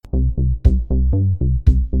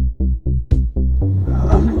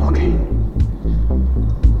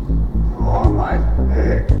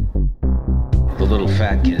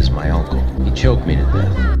That kid is my uncle. He choked me to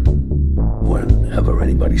death. Whenever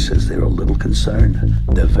anybody says they're a little concerned,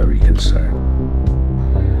 they're very concerned.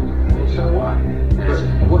 So what?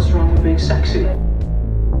 What's wrong with being sexy?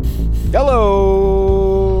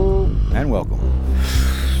 Hello and welcome.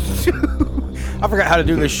 I forgot how to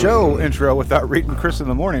do the show intro without reading Chris in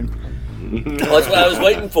the Morning. Well, that's what I was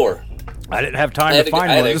waiting for. I didn't have time to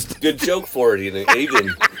find one. I had a good joke for it,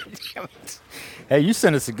 even. Hey, you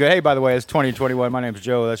sent us a good... Hey, by the way, it's 2021. My name's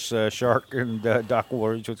Joe. That's Shark and Doc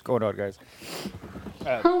Wars. What's going on, guys?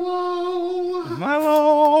 Hello.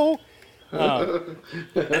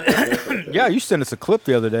 Yeah, you sent us a clip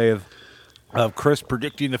the other day of Chris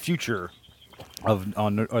predicting the future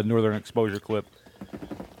on a Northern Exposure clip.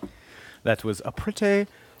 That was a pretty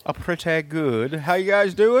good. How you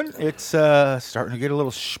guys doing? It's starting to get a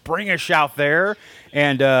little springish out there,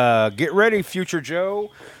 and get ready, future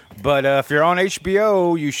Joe. But if you're on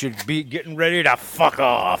HBO, you should be getting ready to fuck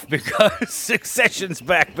off because Succession's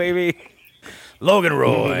back, baby. Logan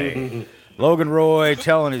Roy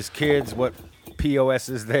telling his kids what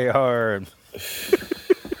POSs they are.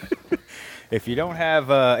 If you don't have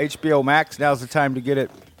HBO Max, now's the time to get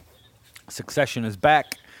it. Succession is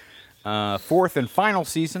back. Fourth and final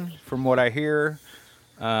season, from what I hear.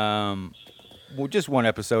 Well, just one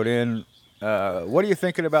episode in. What are you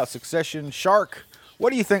thinking about Succession? Shark, what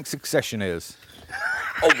do you think Succession is?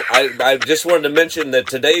 Oh, I just wanted to mention that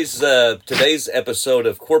today's episode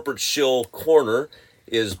of Corporate Shill Corner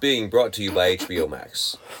is being brought to you by HBO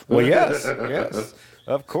Max. Well, yes,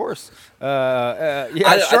 of course. Yeah,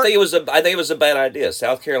 I think it was a bad idea.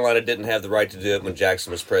 South Carolina didn't have the right to do it when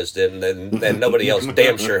Jackson was president, and nobody else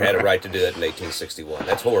damn sure had a right to do it in 1861.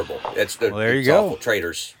 That's horrible. There you go. Awful.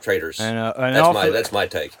 Traitors. And That's my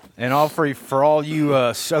take. And all for all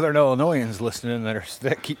you Southern Illinoisans listening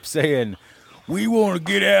that keep saying, we want to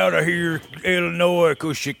get out of here, Illinois,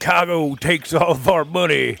 because Chicago takes all of our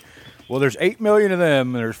money. Well, there's 8 million of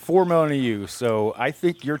them, and there's 4 million of you, so I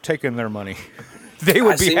think you're taking their money. They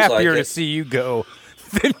would be happier to see you go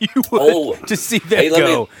than you would to see them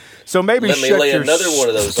go. So maybe let me shut lay your another one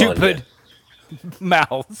of those stupid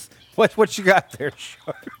mouths. What you got there,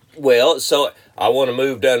 Shark? Well, so I want to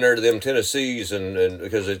move down there to them Tennessees, and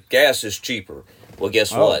because gas is cheaper. Well,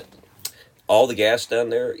 guess what? All the gas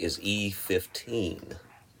down there is E15.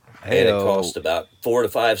 And it costs about 4 to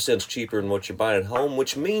 5 cents cheaper than what you're buying at home,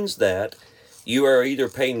 which means that you are either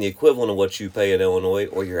paying the equivalent of what you pay in Illinois,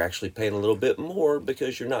 or you're actually paying a little bit more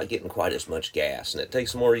because you're not getting quite as much gas. And it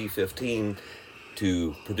takes more E15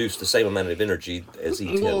 to produce the same amount of energy as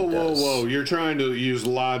E10 does. Whoa. You're trying to use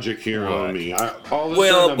logic here on me. What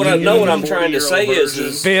I'm trying to say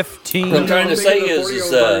is 15. What I'm trying to say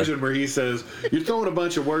is version where he says, you're throwing a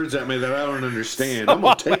bunch of words at me that I don't understand. I'm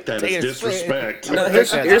going to take that as disrespect. No,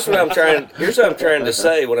 here's what I'm trying to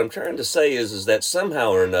say. What I'm trying to say is that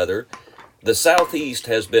somehow or another, the Southeast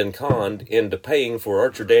has been conned into paying for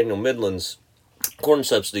Archer Daniel Midland's corn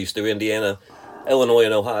subsidies through Indiana, Illinois,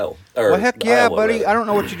 and Ohio. Well, heck yeah, Iowa, buddy. rather. I don't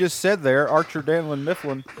know what you just said there, Archer Daniel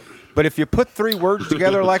Mifflin. But if you put 3 words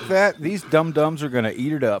together like that, these dum-dums are going to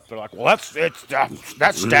eat it up. They're like, well, that's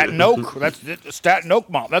Staten Oak. That's Staten Oak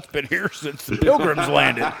malt. That's been here since the Pilgrims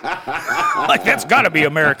landed. Like, that's got to be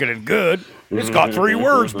American and good. It's got 3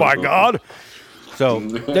 words, by God. So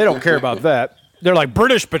they don't care about that. They're like,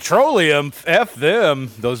 British Petroleum, F them,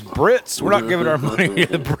 those Brits. We're not giving our money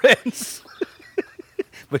to the Brits.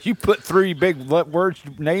 But you put 3 big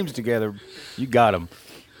names together, you got them.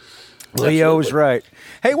 Leo's right.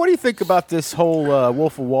 Hey, what do you think about this whole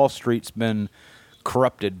Wolf of Wall Street's been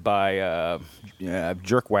corrupted by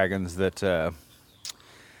jerkwagons that,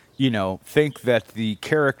 think that the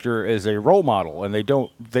character is a role model, and they don't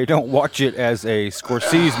watch it as a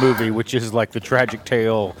Scorsese movie, which is like the tragic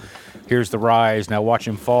tale. Here's the rise. Now watch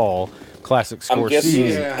him fall. Classic Scorsese. I'm guessing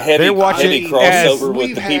heavy crossover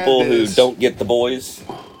with the people who don't get the boys.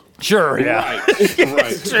 Sure, yeah. Right.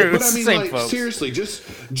 True. But I mean, Same like, folks. seriously,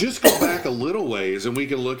 just go back a little ways and we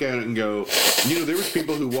can look at it and go, there was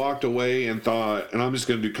people who walked away and thought, and I'm just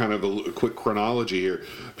going to do kind of a quick chronology here.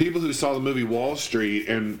 People who saw the movie Wall Street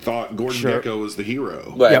and thought Gordon Gekko was the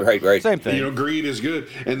hero. Right. Same thing. Greed is good.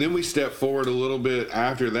 And then we step forward a little bit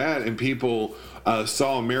after that and people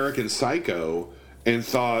saw American Psycho and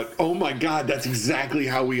thought, oh my God, that's exactly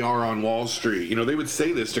how we are on Wall Street. They would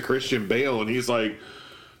say this to Christian Bale and he's like,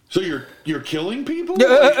 so you're killing people?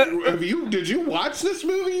 Did you watch this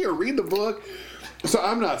movie or read the book? So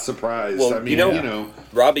I'm not surprised. Well, I mean,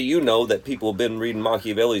 Robbie, that people have been reading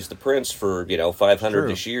Machiavelli's The Prince for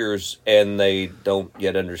 500-ish years, and they don't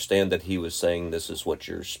yet understand that he was saying this is what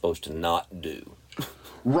you're supposed to not do.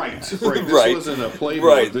 Right. This wasn't a playbook.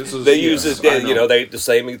 Right. This is, they use it. I know. They the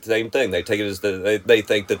same thing. They take it as they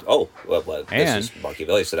think that this And- is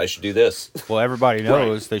Machiavelli said I should do this. Well, everybody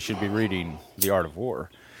knows they should be reading The Art of War.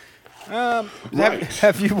 Right.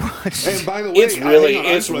 Have you watched? And by the way, It's really- hang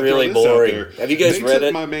on, I it's just wanna really throw this out boring. there. Have you guys They read took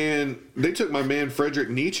it? They took my man Friedrich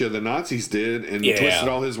Nietzsche, the Nazis did, and Yeah, twisted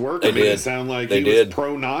all his work they and made did. it sound like They he did. was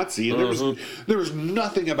pro-Nazi. And there was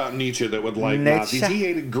nothing about Nietzsche that would like Nietzsche. Nazis. He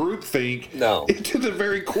hated groupthink No. to the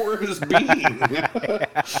very core of his being.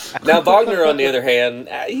 Now Wagner, on the other hand,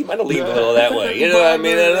 he might have leaned a little that way. You know, I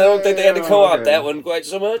mean, I don't think they had to co-opt Okay. that one quite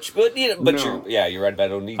so much. But No. you're right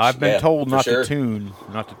about Nietzsche. I've been told for not sure.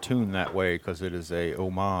 to tune that way because it is a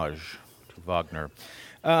homage to Wagner.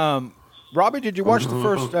 Robbie, did you watch the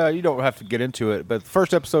first? You don't have to get into it, but the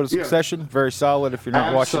first episode of Yeah. Succession, very solid. If you're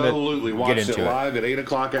not watching it, Absolutely, get watched it into it. live at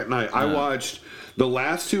 8:00 at night. I watched the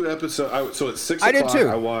last 2 episodes. So at 6 I o'clock, did too.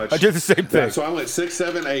 I watched. I did the same thing. Yeah, so I went 6,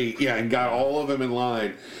 7, 8, and got all of them in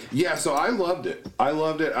line. Yeah, so I loved it.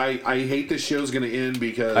 I hate this show's going to end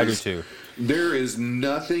because I do too. There is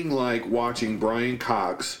nothing like watching Brian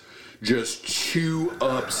Cox just chew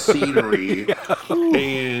up scenery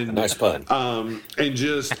and Nice pun. and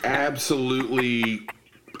just absolutely,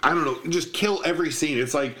 I don't know, just kill every scene.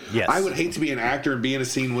 It's like Yes. I would hate to be an actor and be in a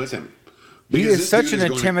scene with him. He Because is this such dude an is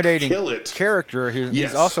going to intimidating kill it. character. He's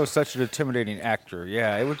Yes. also such an intimidating actor.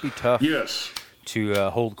 Yeah, it would be tough Yes. to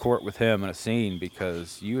hold court with him in a scene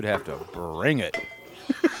because you would have to bring it.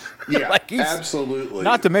 Yeah. Like he's- absolutely.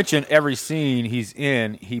 Not to mention every scene he's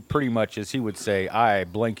in, he pretty much, as he would say, I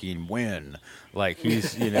blinking win. Like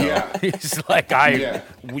he's, Yeah. he's like,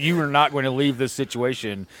 you are not going to leave this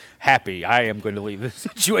situation happy. I am going to leave this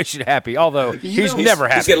situation happy. Although he's never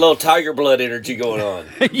happy. He's got a little tiger blood energy going on.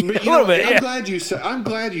 But, a little bit. I'm Yeah.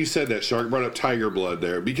 glad you said that, Shark. Brought up Tiger Blood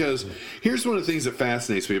there because here's one of the things that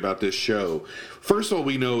fascinates me about this show. First of all,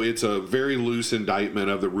 we know it's a very loose indictment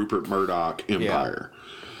of the Rupert Murdoch empire.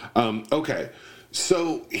 Okay,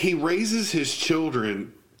 so he raises his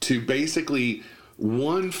children to basically,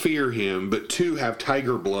 1, fear him, but 2, have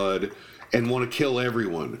tiger blood and want to kill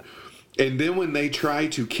everyone. And then when they try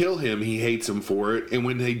to kill him, he hates them for it. And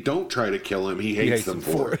when they don't try to kill him, he hates them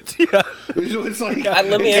for it. Yeah. So it's like,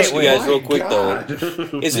 Let me ask you guys real quick God.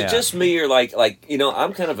 though: is Yeah. it just me or like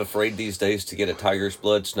I'm kind of afraid these days to get a tiger's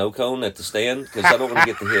blood snow cone at the stand because I don't want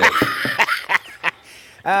to get the hit.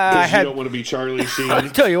 I You don't want to be Charlie Sheen. I'll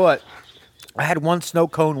tell you what, I had one snow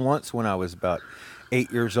cone once when I was about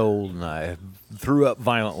 8 years old, and I threw up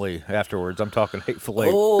violently afterwards. I'm talking hateful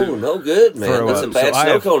eight. Oh, no good, man. Throw That's up. a bad So I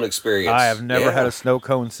snow have- cone experience. I have never Yeah. had a snow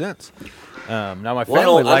cone since. Now my Well,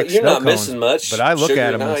 family likes you're snow not cones, missing much. but I look Sugar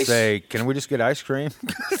at and them and ice. say, "Can we just get ice cream?"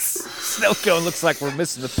 Snow cone looks like we're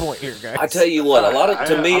missing the point here, guys. I tell you what, a lot of I'm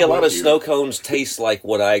of with you. snow cones taste like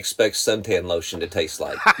what I expect suntan lotion to taste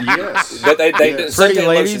like. Yes. But they Pretty suntan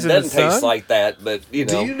ladies lotion in the doesn't taste sun? like that. But Do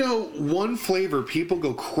you know one flavor people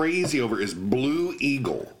go crazy over is Blue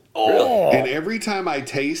Eagle? really. And every time I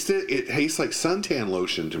taste it, it tastes like suntan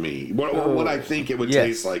lotion to me. Or what I think it would Yes.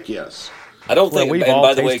 taste like, yes. I don't Well, think. we've And all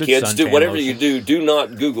by the way, tasted kids, do suntan whatever lotion. you do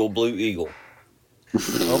not Google Blue Eagle.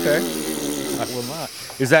 Okay, I will not.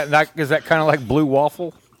 Is that kind of like blue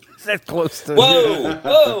waffle? Is that close to?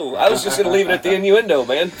 Whoa! I was just going to leave it at the innuendo,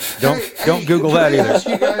 man. Don't Google that either.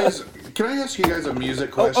 Can I ask you guys a music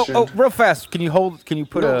Oh, question? real fast. Can you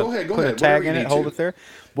put No, a go ahead, put a whatever tag you in it? need Hold to. it there.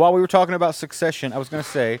 While we were talking about Succession, I was going to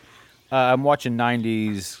say I'm watching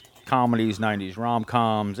 90s comedies, 90s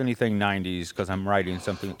rom-coms, anything 90s because I'm writing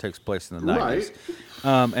something that takes place in the 90s.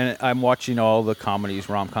 Right. And I'm watching all the comedies,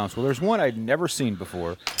 rom-coms. Well, there's one I'd never seen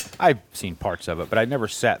before. I've seen parts of it, but I never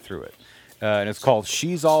sat through it. And it's called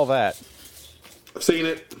She's All That. I've seen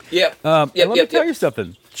it. Yep. And let me tell you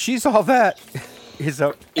something. She's All That is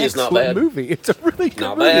a Is not excellent bad. movie. It's a really good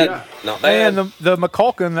Not movie. bad. Yeah. Not bad. And the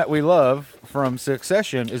McCulkin that we love from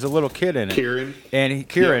Succession is a little kid in it. Kieran.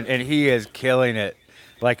 Kieran, Yeah. and he is killing it.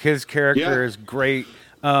 Like his character Yeah. is great.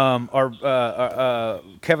 Kevin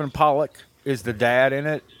Pollak is the dad in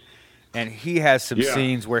it, and he has some Yeah.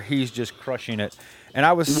 scenes where he's just crushing it. And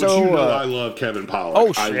I was Which so. you know I love Kevin Pollak.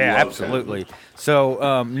 Oh, I yeah, love absolutely. Kevin.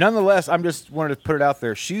 So, nonetheless, I'm just wanted to put it out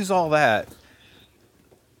there. She's All That.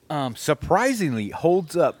 Surprisingly,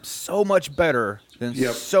 holds up so much better than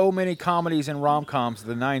Yep. so many comedies and rom-coms of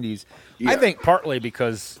the '90s. I Yeah. think partly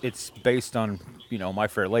because it's based on My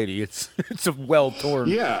Fair Lady. It's a well-told,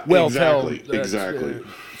 Yeah, well-told exactly.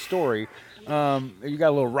 story. You got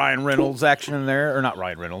a little Ryan Reynolds action in there, or not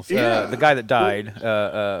Ryan Reynolds, Yeah. the guy that died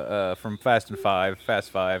from Fast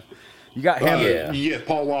 5. You got him. Yeah.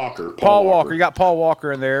 Paul Walker. Paul Walker. You got Paul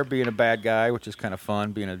Walker in there being a bad guy, which is kind of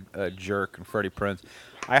fun, being a jerk, and Freddie Prinze.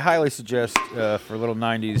 I highly suggest for a little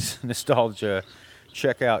 90s nostalgia,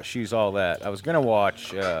 check out She's All That. I was going to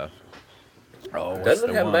watch... what's Doesn't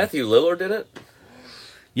the it have one? Matthew Lillard in it?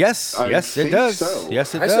 Yes, I yes, it think does. so.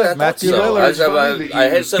 Yes, it I does. thought Matthew so. Lillard. I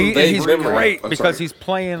had some vague He's memory. great Oh, because sorry. he's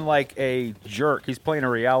playing like a jerk. He's playing a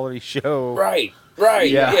reality show. Right.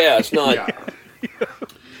 Yeah. Yeah, it's not. Yeah.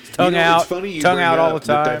 Tongue out, It's funny you tongue bring out all up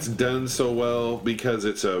the time. That's done so well because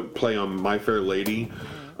it's a play on My Fair Lady.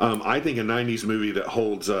 I think a '90s movie that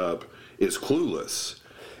holds up is Clueless.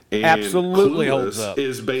 And Absolutely Clueless holds up.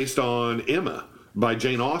 Is based on Emma by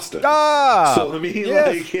Jane Austen. Ah, So I mean,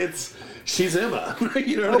 yes. she's Emma.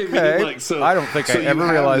 You know what I Okay. mean? Like, so I don't think I you ever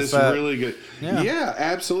have realized this that. Really good. Yeah. Yeah,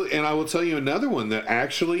 absolutely. And I will tell you another one that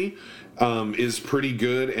actually is pretty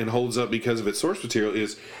good and holds up because of its source material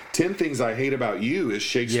is 10 Things I Hate About You is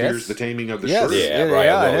Shakespeare's Yes. The Taming of the Yes. Shrew. Yeah, right.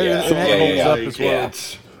 Yeah, Well, and yeah. it So, holds yeah, up yeah, as well.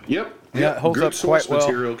 it's- Yep. Yeah, it holds good up source quite well.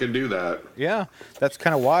 material can do that. Yeah, that's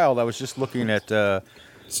kind of wild. I was just looking at.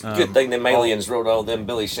 It's a good thing them aliens wrote all them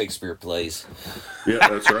Billy Shakespeare plays. Yeah,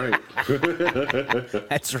 that's right.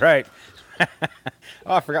 That's right.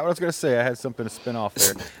 Oh, I forgot what I was going to say. I had something to spin off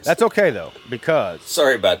there. That's okay though, because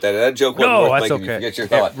Sorry about that. That joke wasn't no, worth that's making you okay. forget your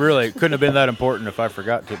thought. It really couldn't have been that important if I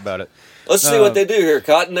forgot about it. Let's see what they do here,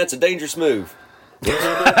 Cotton. That's a dangerous move.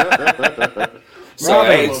 So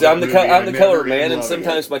Robbie. hey, I'm the I color never man, even and loved it.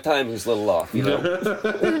 sometimes my timing's a little off. You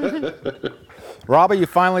know. Robbie, you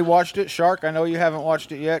finally watched it. Shark, I know you haven't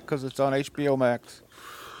watched it yet because it's on HBO Max.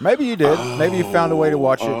 Maybe you did. Maybe you found a way to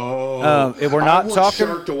watch it. We're not I want talking.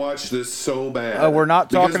 Shark to watch this so bad. We're not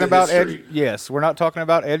because talking of the about history. Ed. Yes, we're not talking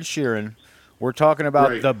about Ed Sheeran. We're talking about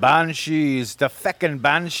Right. the Banshees, the feckin'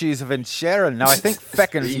 Banshees of Inisherin. Now, I think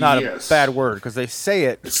feckin's not Yes. a bad word because they say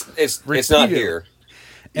it. It's not Repeatedly. here.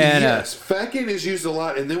 And, yes, feckin' is used a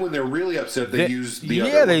lot, and then when they're really upset, they use the other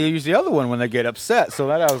yeah, they one. use the other one when they get upset. So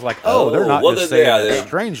that I was like, oh, they're not well, just then, saying yeah, it they-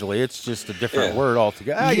 strangely. It's just a different Yeah. word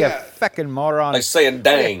altogether. Ah, Yeah. you feckin' moron. Like saying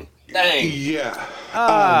dang. Dang. Yeah.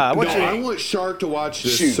 what's no, your- I want Shark to watch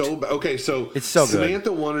this Shoot. so bad. Okay, so It's so good.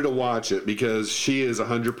 Samantha wanted to watch it because she is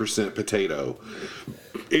 100% potato.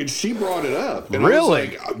 And she brought it up. And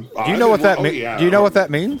Really? I was like, Do you know what that means? Yeah. Do you know what that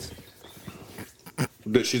means?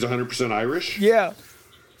 That she's 100% Irish? Yeah.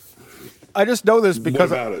 I just know this because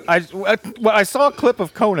about it? I saw a clip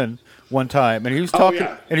of Conan one time, and he was talking,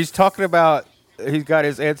 yeah. and he's talking about he's got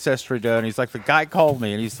his ancestry done. He's like, the guy called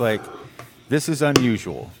me, and he's like, "This is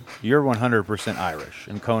unusual. You're 100% Irish."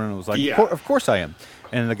 And Conan was like, Yeah. Of course I am."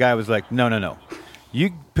 And the guy was like, No.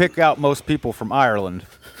 You pick out most people from Ireland,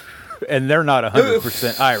 and they're not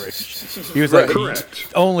 100% Irish. He was like, Correct.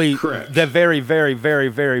 only Correct. the very, very, very,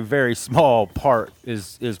 very, very small part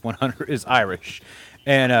is 100 is Irish.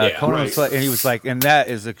 And Conan was right. like, and he was like, and that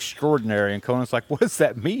is extraordinary. And Conan's like, what does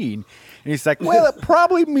that mean? And he's like, well, it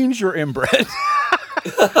probably means you're inbred.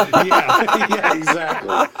 yeah,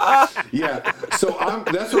 exactly. Yeah, so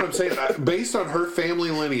that's what I'm saying. Based on her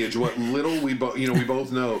family lineage, what little we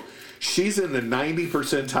both know, she's in the 90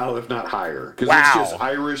 percentile, if not higher, because it's Wow. just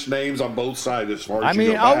Irish names on both sides as far I as mean,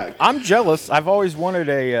 you go back. I'm jealous. I've always wanted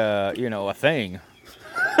a thing.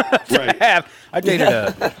 Right. I dated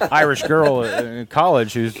a Irish girl in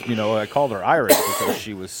college who's, I called her Irish because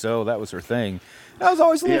she was that was her thing. I was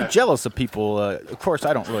always a little Yeah. jealous of people. Of course,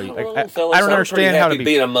 I don't really. Well, fellas, I don't I'm pretty understand how to happy be.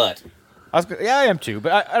 being a mutt. Yeah, I am too.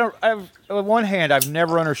 But I don't. On one hand, I've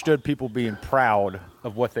never understood people being proud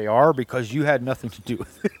of what they are because you had nothing to do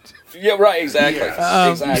with it. Yeah, right. Exactly.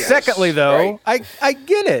 Yes. Exactly. Secondly, though, Right. I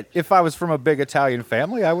get it. If I was from a big Italian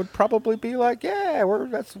family, I would probably be like, yeah,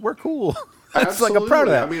 we're cool. It's like I'm proud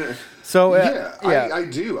of that. I mean, So yeah, yeah. I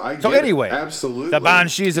do. I So get it. anyway, absolutely, the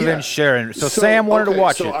Banshees of Yeah. Inisherin. So Sam wanted to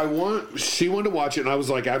watch it. She wanted to watch it, and I was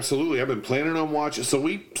like, absolutely. I've been planning on watching. So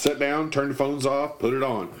we sat down, turned the phones off, put it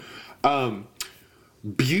on.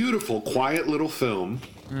 Beautiful, quiet little film.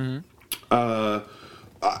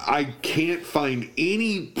 I can't find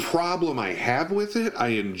any problem I have with it. I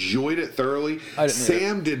enjoyed it thoroughly. I didn't either.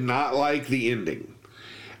 Sam did not like the ending,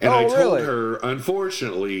 and Oh, I told really? her,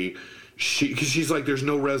 unfortunately, because she's like, "There's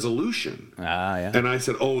no resolution." Yeah. And I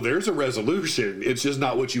said, "Oh, there's a resolution. It's just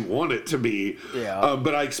not what you want it to be." Yeah.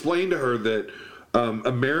 But I explained to her that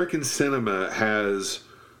American cinema has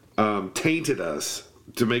tainted us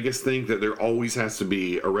to make us think that there always has to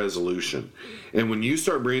be a resolution. And when you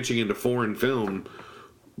start branching into foreign film,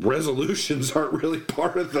 resolutions aren't really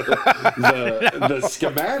part of the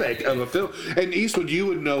schematic of a film. And Eastwood, you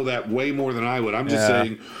would know that way more than I would. I'm just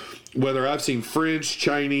saying, whether I've seen French,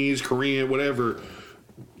 Chinese, Korean, whatever,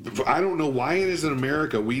 I don't know why it is in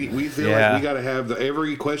America we feel like we got to have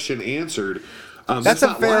every question answered. That's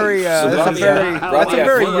a very Robbie, that's a I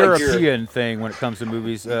very feel like you're- European thing when it comes to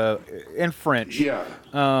movies in French. Yeah.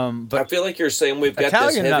 But I feel like you're saying we've got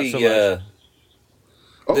Italian, not this so heavy, much.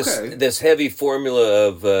 Okay. this heavy formula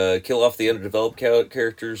of kill off the underdeveloped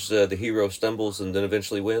characters. The hero stumbles and then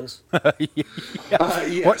eventually wins.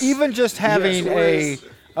 Yes. Or even just having whereas-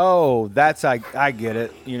 I get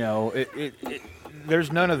it. You know,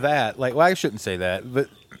 there's none of that. Like, well, I shouldn't say that, but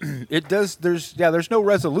it does. There's no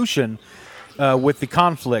resolution with the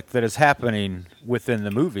conflict that is happening within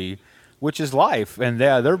the movie, which is life, and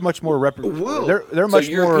they're much more Whoa. they're So much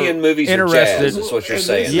European more movies are interested. jazz, is what you're And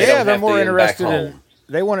saying. this- They Yeah, don't they're have more to end back interested in. home.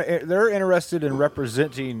 They're interested in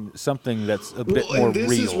representing something that's a bit Well, more and this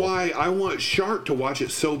real. is why I want Shark to watch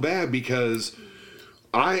it so bad, because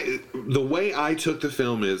the way I took the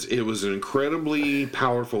film is it was an incredibly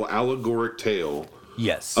powerful allegoric tale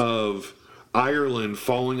Yes. of Ireland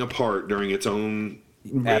falling apart during its own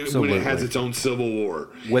when Absolutely. it has its own civil war.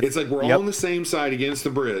 With- It's like we're yep. all on the same side against the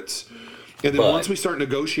Brits. And then But- once we start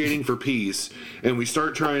negotiating for peace and we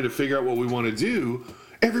start trying to figure out what we want to do,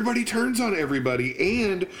 everybody turns on everybody.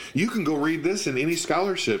 And you can go read this in any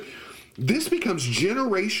scholarship. This becomes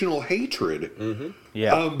generational hatred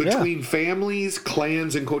Yeah. between families,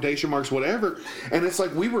 clans, and quotation marks, whatever. And it's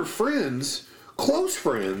like we were friends, close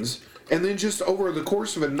friends, and then just over the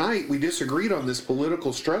course of a night, we disagreed on this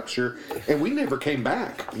political structure, and we never came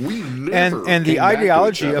back. We never and the came back to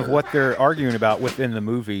ideology each of other. what they're arguing about within the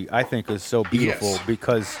movie, I think, is so beautiful Yes.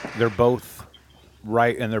 because they're both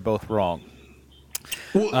right and they're both wrong.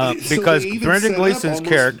 Well, so Because they even Brendan set up Gleeson's almost-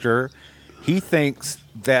 character, he thinks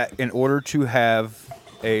that in order to have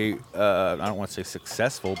a I don't want to say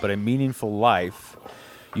successful, but a meaningful life,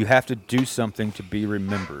 you have to do something to be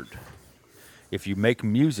remembered. If you make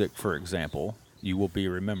music, for example, you will be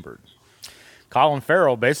remembered. Colin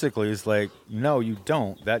Farrell basically is like, no, you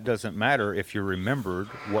don't. That doesn't matter if you're remembered.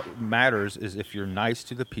 What matters is if you're nice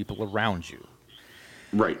to the people around you.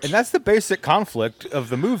 Right. And that's the basic conflict of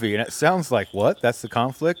the movie. And it sounds like, what? That's the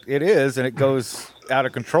conflict? It is, and it goes out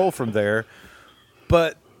of control from there.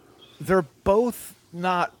 But they're both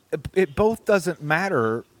not, it both doesn't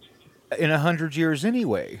matter in 100 years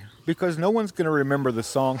anyway. Because no one's going to remember the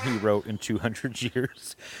song he wrote in 200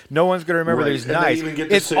 years. No one's going to remember that he's And they nice. even get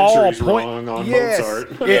the It's all centuries wrong on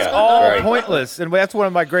Mozart. It's Yeah, all right. pointless. And that's one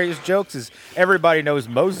of my greatest jokes is everybody knows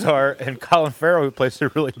Mozart, and Colin Farrell, who plays the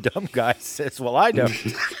really dumb guy, says, well, I don't.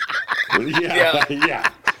 Yeah.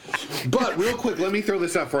 But real quick, let me throw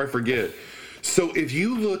this out before I forget. So if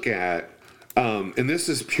you look at, and this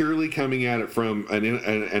is purely coming at it from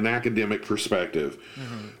an academic perspective,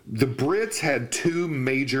 the Brits had two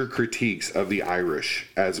major critiques of the Irish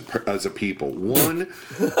as a people. One,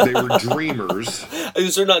 they were dreamers,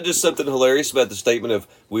 Is there not just something hilarious about the statement of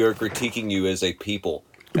 "we are critiquing you as a people"?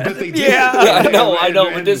 but they did. Yeah. I know.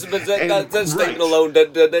 And- But that and- statement right. alone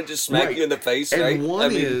doesn't just smack Right. you in the face, And right? one I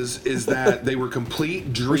mean, is that they were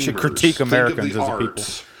complete dreamers. should critique Think of Americans the as a people.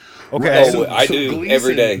 arts. Okay. Oh, I do,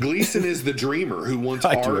 every day. Gleason is the dreamer who wants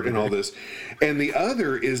I do art every and all day. this. And the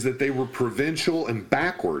other is that they were provincial and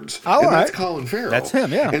backwards. All and that's right. Colin Farrell. That's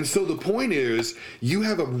him, yeah. And so the point is, you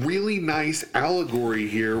have a really nice allegory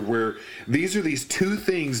here where these are these two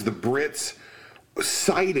things the Brits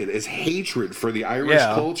cited as hatred for the Irish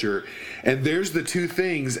Yeah. culture, and there's the two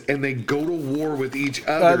things, and they go to war with each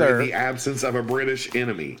other in the absence of a British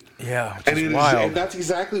enemy. Yeah, which And, is it is- wild. and that's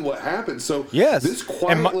exactly what happened. So Yes. this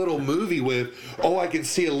quiet And my- little movie with, I can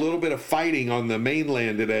see a little bit of fighting on the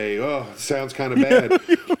mainland today. Oh, sounds kind of bad.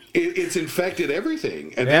 It's infected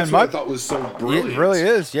everything, and that's what I thought was so brilliant. It really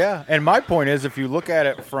is, yeah. And my point is, if you look at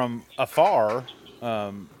it from afar,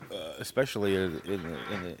 especially in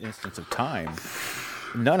the instance of time,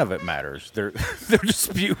 none of it matters. They're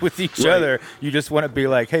dispute with each Right. other. You just want to be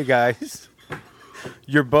like, hey guys,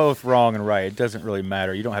 you're both wrong and right. It doesn't really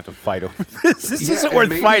matter. You don't have to fight over this. This Yeah, isn't and worth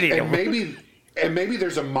maybe- fighting And over. maybe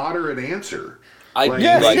there's a moderate answer. I Like, do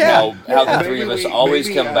Yes, like yeah. how Yeah, the three of maybe us always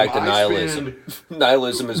maybe, come back to I nihilism. spend-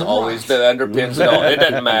 Nihilism is always that underpins it all. It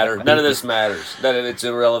doesn't matter. None of this matters. None of it's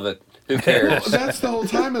irrelevant. Who cares? That's the whole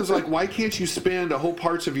time. Is like, why can't you spend a whole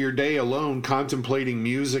parts of your day alone contemplating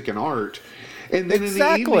music and art, and then in the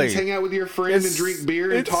Exactly. evenings hang out with your friend and It's- drink beer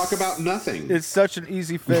and it's- talk about nothing? It's such an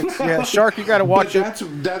easy fix. Yeah, Shark, you got to watch But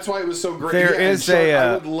it. that's why it was so great. There Yeah, and is Shark, a,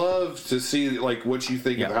 I would love to see like what you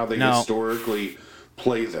think of Yeah. how they Now- historically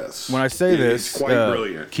play this. When I say It's this, quite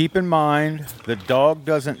brilliant. keep in mind the dog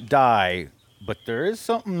doesn't die, but there is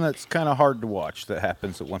something that's kind of hard to watch that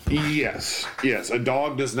happens at one point. Yes, a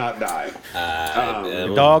dog does not die.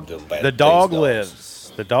 The dog lives.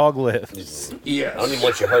 lives. The dog lives. Yes. I don't even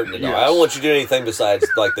want you hurting the dog. Yes. I don't want you to do anything besides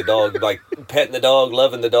like the dog, like petting the dog,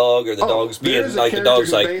 loving the dog, or the dog's being there's a like the character dog's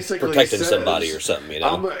who like basically protecting says, somebody or something. You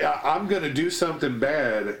know. I'm going to do something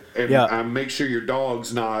bad, and Yeah. I make sure your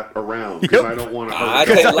dog's not around because I don't want to. I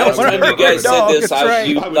think last time you guys said this, That's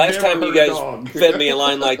right. I would last never time you hurt a guys dog. fed me a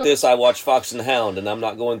line like this, I watched Fox and the Hound, and I'm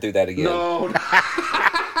not going through that again. No,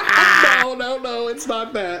 no, it's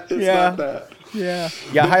not that. It's Yeah. not that. Yeah,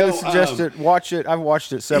 But highly no, suggest it. Watch it. I've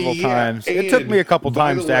watched it several yeah, times. It took me a couple and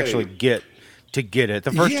by times the to way- actually get it.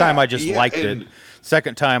 The first Yeah, time I just yeah, liked and- it.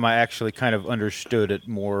 Second time I actually kind of understood it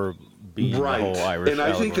more, being the whole Irish. And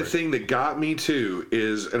I think the allegory. thing that got me too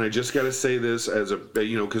is, and I just got to say this as a,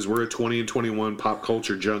 because we're a 20 and 21 pop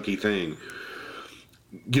culture junkie thing.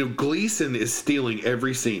 Gleason is stealing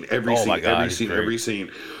every scene, every Oh my scene, God, every he's scene, great. every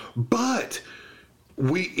scene. But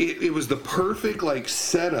it was the perfect like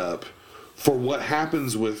setup for what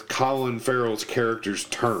happens with Colin Farrell's character's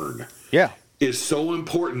turn. Yeah. Is so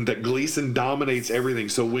important that Gleason dominates everything.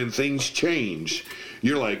 So when things change,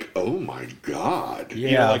 you're like, oh my God.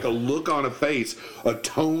 Yeah. Like a look on a face, a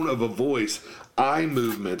tone of a voice, eye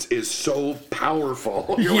movements is so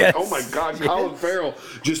powerful. You're Yes. like, oh my God, Colin Farrell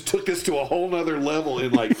just took this to a whole nother level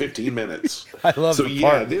in like 15 minutes. I love so the yeah,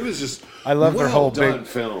 part. it was just I love their whole done big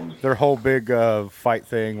film. Their whole big fight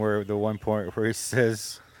thing, where the one point where he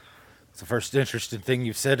says, "It's the first interesting thing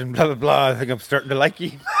you've said," and blah blah blah. I think I'm starting to like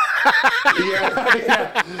you.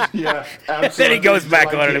 Yeah. And then he goes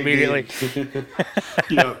back on it immediately.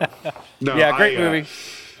 Yeah. No, Yeah, great movie.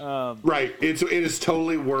 Right. It is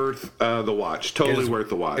totally worth the watch. Totally worth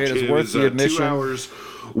the watch. It is worth was the admission. 2 hours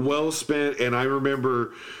well spent. And I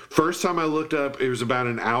remember first time I looked up, it was about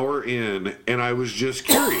an hour in, and I was just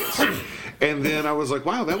curious. And then I was like,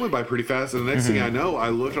 wow, that went by pretty fast. And the next thing I know, I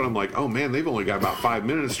looked and I'm like, oh man, they've only got about 5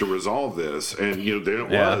 minutes to resolve this. And there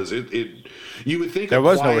it Yeah. was. You would think There a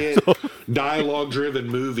was no quiet, result. dialogue-driven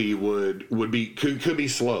movie could be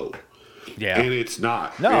slow. Yeah. And it's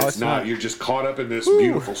not. No, it's it's not. not. You're just caught up in this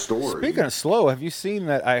beautiful story. Speaking of slow, have you seen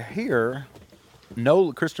that? I hear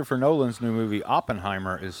Christopher Nolan's new movie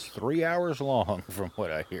Oppenheimer is 3 hours long, from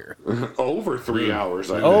what I hear. Over 3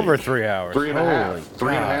 hours, I think. Over 3 hours. 3 and a half. Holy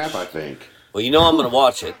 3 and a half, gosh. I think. Well, I'm going to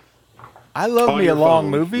watch it I love On me a your long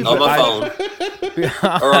phone. movie, on but my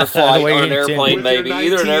phone, or on a flight, or an airplane, maybe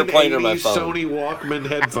either an airplane or my phone. Sony Walkman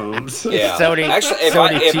headphones. Yeah, Sony- actually,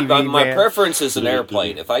 Sony TV, my man. preference is an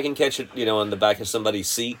airplane. If I can catch it, on the back of somebody's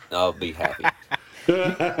seat, I'll be happy.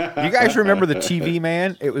 You guys remember the TV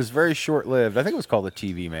Man? It was very short-lived. I think it was called the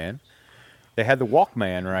TV Man. They had the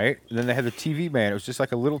Walkman, right? And then they had the TV Man. It was just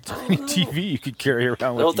like a little tiny TV you could carry around.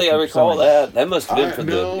 I with don't you think I from recall Sony. that. That must have been for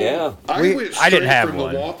No, the yeah. I We- went I straight didn't have from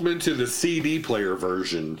one. the Walkman to the CD player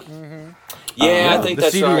version. Yeah, I think the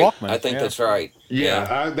that's CD right. Walkman, I think yeah. that's right.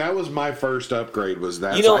 Yeah, that was my first upgrade. Was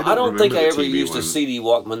that? I don't think I ever used a one. CD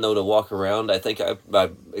Walkman though to walk around. I think I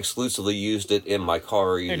exclusively used it in my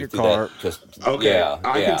car. In your through car. That, 'cause- Okay, yeah,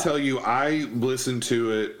 I yeah. can tell you, I listened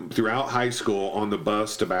to it throughout high school on the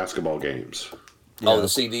bus to basketball games. Oh, the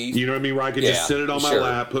CDs. You know what I mean? Where I could just Yeah, sit it on my sure.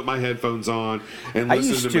 lap, put my headphones on, and I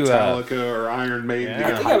listen used to to, Metallica or Iron Maiden. to I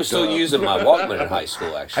get think I was hyped still up. using my Walkman in high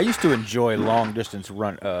school. I Actually, used to enjoy long-distance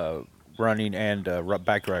running and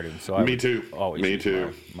bike riding. So I Me would too. Always Me use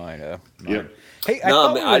too. Mine. Yep. Hey, no,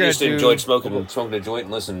 thought I we were just gonna enjoyed do- smoking a joint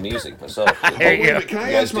and listening to music myself. Oh, wait a minute. Can I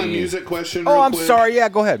You guys ask my do you. music question? Oh, real I'm quick? sorry. Yeah,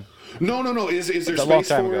 go ahead. No. Is there It's a long space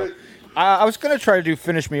time for ago. it? I was going to try to do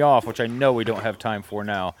Finish Me Off, which I know we don't have time for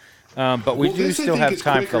now. But we Well, do this, I still think, have is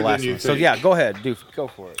time for the quicker last than you one. So think. yeah, go ahead. Go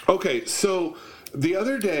for it. Okay, so the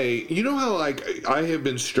other day, you know how I have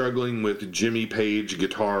been struggling with Jimmy Page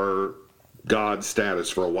guitar god status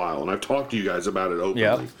for a while, and I've talked to you guys about it openly.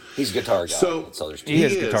 Yep. He's a guitar guy. So That's others He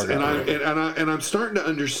is guitar and guy. I'm starting to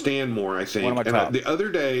understand more. I think. One of my And top. the other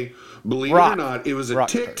day, believe Rock. it or not, it was a Rock.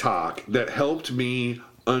 TikTok that helped me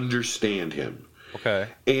understand him. Okay.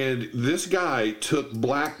 And this guy took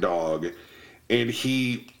Black Dog, and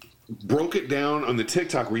he broke it down on the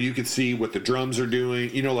TikTok where you could see what the drums are doing.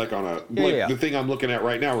 You know, like on Yeah. the thing I'm looking at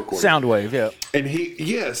right now, recording. Soundwave. Yeah. And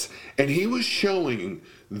he was showing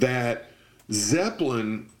that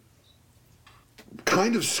Zeppelin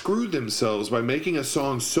kind of screwed themselves by making a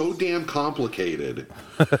song so damn complicated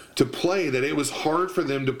to play that it was hard for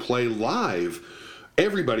them to play live.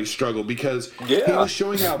 Everybody struggled because he Yeah. was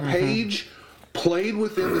showing how Page played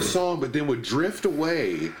within the song but then would drift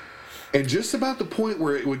away, and just about the point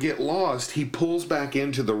where it would get lost, he pulls back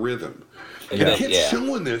into the rhythm. And he kept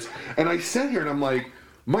showing this, and I sat here and I'm like,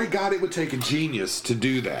 my God, it would take a genius to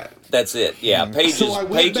do that. That's it. Yeah, Paige So I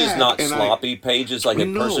went Paige is back not and sloppy. Paige is like a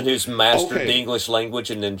No. person who's mastered Okay. the English language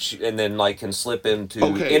and then like can slip into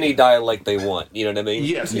Okay. any dialect they want. You know what I mean?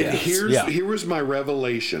 Yes, and Yeah. here was my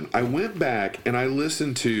revelation. I went back and I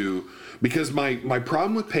listened to, because my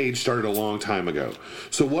problem with Paige started a long time ago.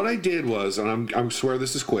 So what I did was, and I swear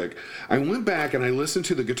this is quick, I went back and I listened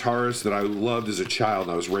to the guitarists that I loved as a child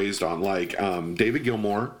and I was raised on, like David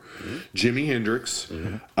Gilmour, Jimi Hendrix,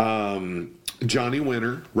 Johnny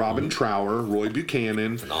Winter, Robin Trower, Roy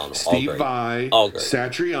Buchanan, Phenomenal. All Steve great. Vai, All great.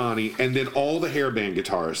 Satriani, and then all the hairband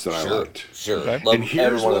guitarists that I liked. Sure. Okay. Love And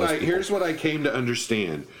every one of those people. here's what I came to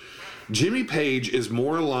understand. Jimmy Page is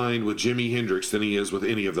more aligned with Jimi Hendrix than he is with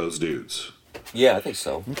any of those dudes. Yeah, I think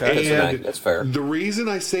so. And That's fair. The reason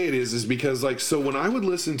I say it is because, like, so when I would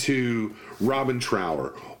listen to Robin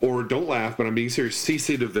Trower, or don't laugh, but I'm being serious,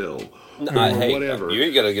 CC DeVille, or Hey, whatever.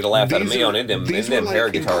 you're gonna get a laugh out of These me are- on them these were, like, hair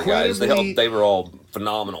guitar guys. incredibly- They were all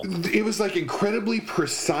phenomenal. It was like incredibly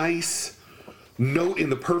precise note in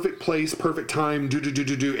the perfect place, perfect time,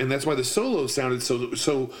 do, and that's why the solo sounded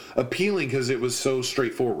so appealing, because it was so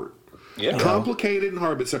straightforward. Yeah. Complicated and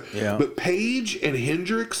hard, Yeah. but Page and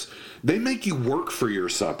Hendrix, they make you work for your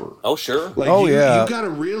supper. Oh sure. Like Oh, you yeah. got to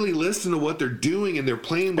really listen to what they're doing, and they're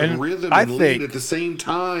playing with And rhythm I and lead think at the same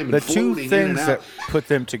time. The And two floating in and things out. that put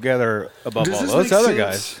them together above Does all this those make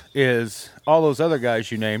other sense? guys is all those other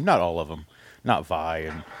guys you named. Not all of them, not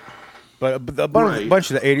Vi, but a Right.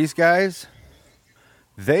 bunch of the '80s guys.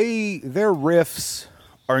 Their riffs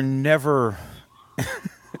are never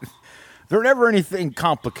they're never anything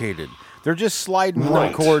complicated. They're just sliding one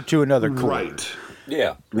Right. chord to another chord. Right.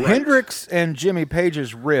 Yeah. Right. Hendrix and Jimmy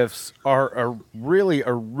Page's riffs are really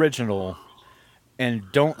original and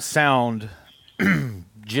don't sound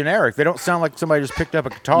generic. They don't sound like somebody just picked up a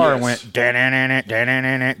guitar and Yes. went da-na-na-na,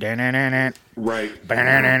 da-na-na-na, da-na-na-na, Right.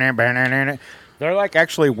 ba-na-na-na, ba-na-na-na. They're like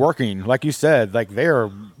actually working, like you said. Like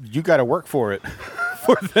you got to work for it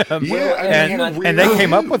for them. Yeah, and they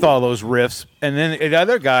came up with all those riffs, and then the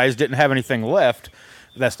other guys didn't have anything left.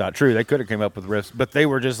 That's not true. They could have came up with riffs, but they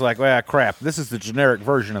were just like, well, crap, this is the generic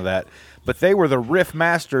version of that. But they were the riff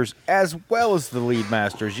masters as well as the lead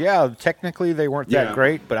masters. Yeah, technically they weren't that Yeah.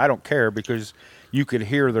 great, but I don't care because you could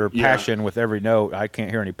hear their Yeah. passion with every note. I can't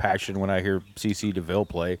hear any passion when I hear CC DeVille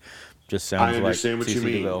play. Just sounds I like understand what you CC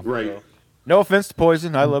mean. DeVille. Right. No offense to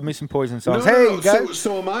Poison. I love me some Poison songs. No, Hey, no, you guys.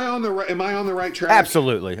 So am I on the right? Am I on the right track?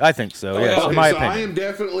 Absolutely. I think so. Yes, Okay, in my so I opinion. am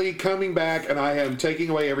definitely coming back, and I am taking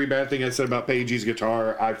away every bad thing I said about Pagey's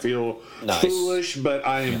guitar. I feel Nice. foolish, but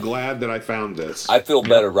I am glad that I found this. I feel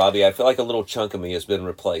better, Robbie. I feel like a little chunk of me has been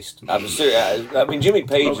replaced. I'm serious. I mean, Jimmy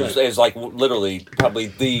Page Okay. is like literally probably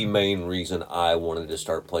the main reason I wanted to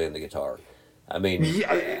start playing the guitar. I mean,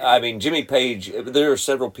 Jimmy Page. There are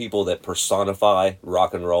several people that personify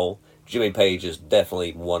rock and roll. Jimmy Page is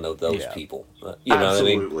definitely one of those Yeah. people. You know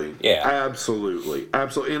Absolutely. what I mean? Yeah.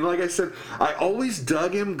 Absolutely. And like I said, I always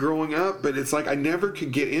dug him growing up, but it's like I never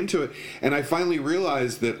could get into it. And I finally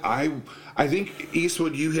realized that I think,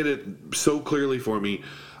 Eastwood, you hit it so clearly for me.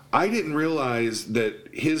 I didn't realize that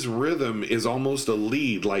his rhythm is almost a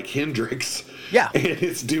lead like Hendrix. Yeah. And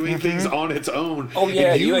it's doing things on its own. Oh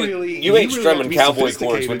yeah, And you ain't really have strumming to be cowboy chords when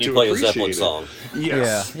sophisticated you to play a appreciate Zeppelin it. song.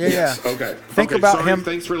 Yes. Yeah. Yes. Yeah. Okay. Think Okay, about sorry, him.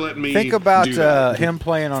 Thanks for letting me Think about do that. him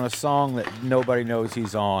playing on a song that nobody knows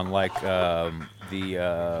he's on, like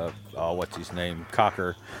what's his name,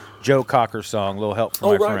 Joe Cocker song, "Little Help from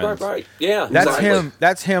Oh My right, Friends." right. Yeah, That's exactly. him.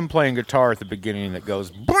 That's him playing guitar at the beginning that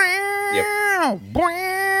goes. Brow,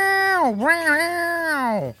 brow,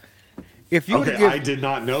 brow. If you were Okay, to give, I did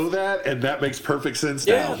not know that, and that makes perfect sense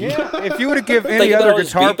Yeah. now. yeah, if you were to give any Think about other all this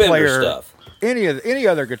guitar beat bender player, stuff. any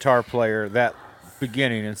other guitar player that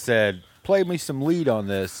beginning and said, "Play me some lead on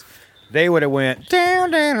this," they would have went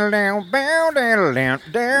down, down, down, bow, down, down,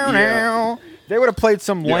 down, Yeah. down. They would have played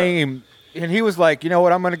some Yeah. lame, and he was like, "You know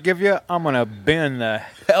what? I'm going to give you. I'm going to bend the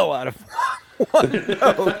hell out of one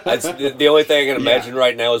note." That's the only thing I can imagine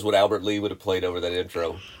right now is what Albert Lee would have played over that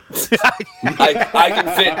intro. I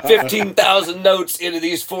can fit 15,000 notes into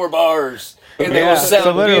these 4 bars, and they Yeah, will so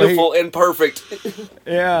sound literally- beautiful and perfect.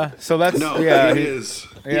 Yeah, so that's No, yeah. it he- is.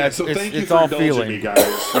 yeah, Yeah, so it's- thank you it's for all indulging feeling. me,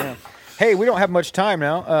 guys. Hey, we don't have much time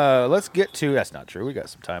now. Let's get to. That's not true. We got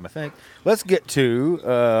some time, I think. Let's get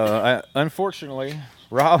to. Unfortunately,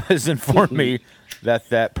 Rob has informed me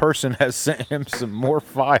that person has sent him some more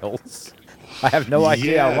files. I have no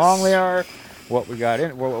idea how Yes. long they are, what we got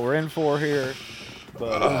in, what we're in for here.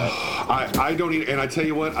 But I don't even, and I tell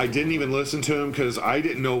you what, I didn't even listen to them because I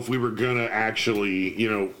didn't know if we were gonna actually,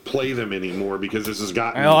 play them anymore because this has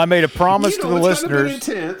gotten. well, I made a promise to the it's kind of listeners.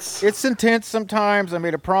 been intense. It's intense sometimes. I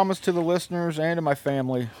made a promise to the listeners and to my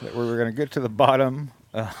family that we were going to get to the bottom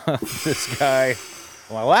of this guy.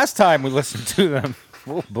 Well, last time we listened to them,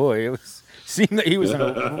 oh boy, it seemed that he was in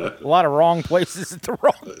a lot of wrong places at the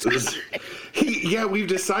wrong time. We've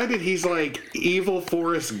decided he's like evil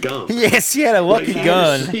Forrest Gump. Yes, he had a lucky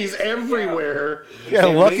gun. He's everywhere. He had a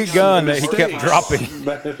lucky gun that he kept dropping.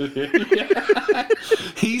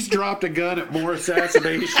 He's dropped a gun at more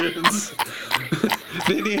assassinations.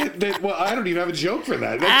 Well, I don't even have a joke for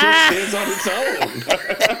that. That just stands on its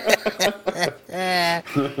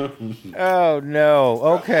own. Oh, no.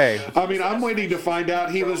 Okay. I mean, I'm waiting to find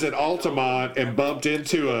out he was at Altamont and bumped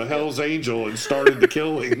into a Hell's Angel and started the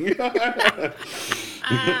killing.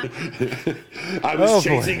 I was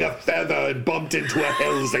chasing a feather and bumped into a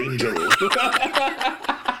Hell's Angel.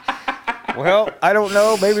 Well, I don't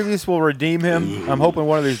know. Maybe this will redeem him. I'm hoping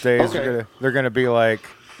one of these days they're gonna be like,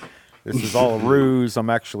 this is all a ruse. I'm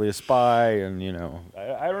actually a spy, and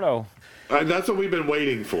I don't know. That's what we've been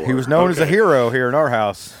waiting for. He was known as a hero here in our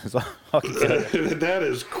house. That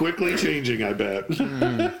is quickly changing, I bet.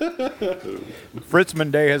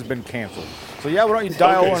 Fritzman Day has been canceled. So yeah, why don't you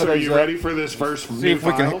dial one of those? Are you ready for this first See if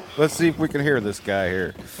we can. Let's see if we can hear this guy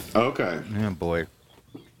here. Okay. Oh boy.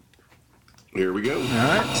 Here we go. All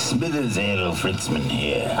right. Smithers L. Fritzman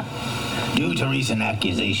here. Due to recent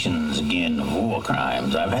accusations again of war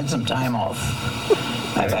crimes, I've had some time off.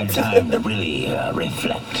 I've had time to really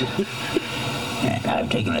reflect. And I've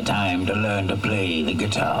taken the time to learn to play the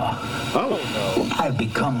guitar. Oh, no. I've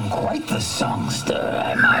become quite the songster,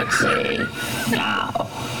 I might say. Now,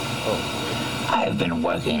 I've been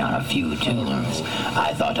working on a few tunes.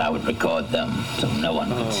 I thought I would record them so no one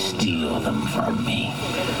could steal them from me.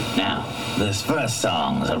 Now, this first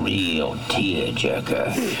song's a real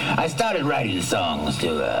tearjerker. I started writing songs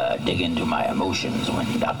to dig into my emotions when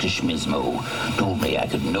Dr. Shmizmo told me I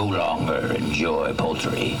could no longer enjoy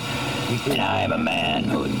poultry. And I'm a man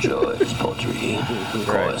who enjoys poultry, of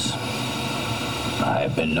course.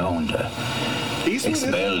 I've been known to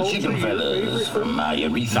expel chicken feathers from my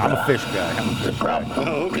urethra. I'm a fish guy. The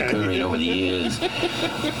problem recurring over the years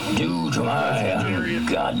due to my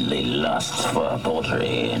ungodly lust for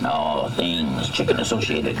poultry and all things chicken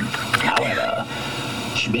associated. However,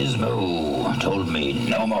 Shmizmo told me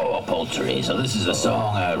no more poultry, so this is a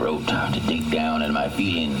song I wrote to dig down in my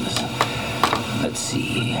feelings. Let's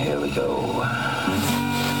see, here we go.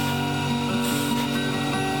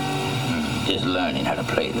 Just learning how to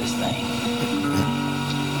play this thing.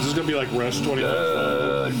 This is going to be like Rush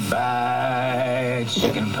 25. Goodbye,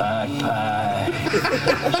 chicken pot pie.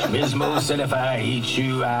 Shmizmo said if I eat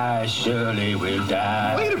you, I surely will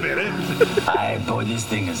die. Wait a minute. Boy, this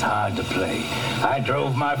thing is hard to play. I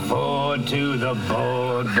drove my Ford to the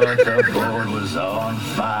board, but the board was on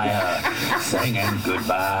fire, singing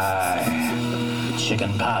goodbye.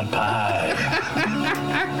 Chicken pot pie.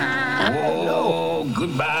 Oh,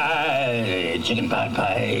 goodbye, chicken pot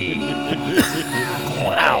pie.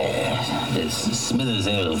 Wow. This is Smithers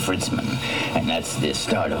L. Fritzman, and that's the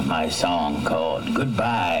start of my song called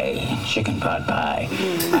Goodbye, Chicken Pot Pie.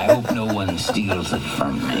 I hope no one steals it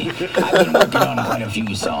from me. I've been working on quite a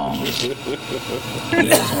few songs.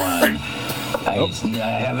 Here's one. I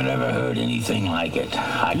haven't ever heard anything like it.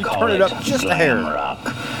 I call turn it up just a hair. glam rock.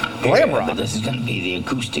 Glam rock. But this is going to be the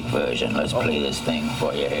acoustic version. Let's play this thing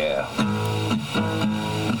for you here.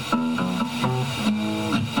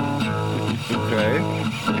 Okay.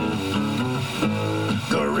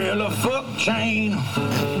 Gorilla fuck chain.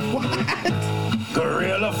 What?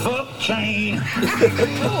 Gorilla fuck chain.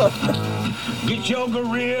 Get your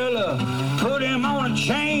gorilla, put him on a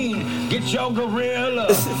chain. Get your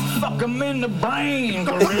gorilla, fuck him in the brain.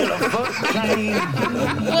 Gorilla fuck chain.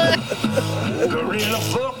 Gorilla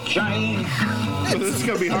fuck chain. This is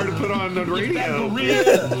going to be hard to put on the radio.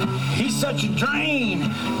 Gorilla, he's such a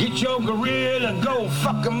drain. Get your gorilla, go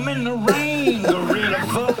fuck him in the rain. Gorilla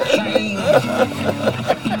fuck chain.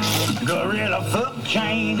 Gorilla fuck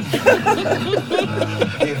chain.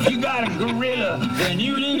 If you got a gorilla, then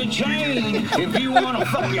you need a chain. If you want to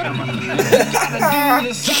fuck him, you gotta do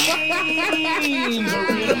the same.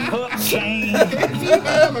 Gorilla fuck chain. If you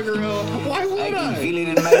have a gorilla, why would I can feel it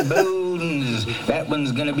in my bones. That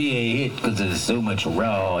one's gonna be a hit because there's so much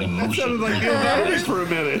raw That emotion. sounded like Neil Diamond for a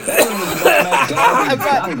minute.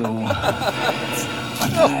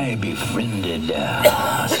 When I befriended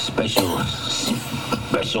a special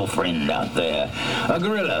special friend out there, a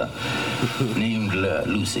gorilla named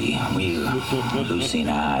Lucy. Lucy and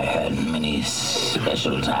I had many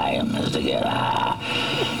special times together.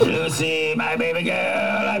 Lucy, my baby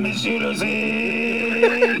girl, I miss you,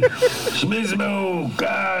 Lucy. Shmizmo,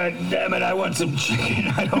 God damn it, I want some chicken.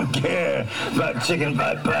 I don't care about chicken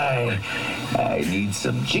pot pie. I need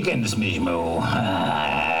some chicken, Shmizmo.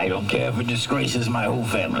 I don't care if it disgraces my whole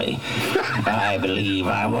family. I believe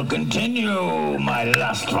I will continue my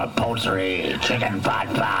lust for poultry, chicken pot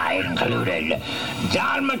pie included.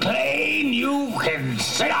 John McClane, you can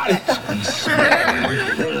sit on it and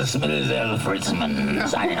spin. This is Fritzman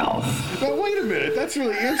signing off. But wait a minute, that's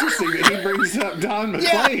really interesting that he brings up Don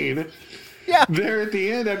McClane. Yeah. There at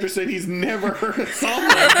the end after saying he's never heard a song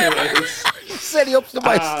like this. He said he hopes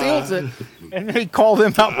somebody steals it, and then he called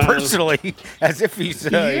him out personally as if he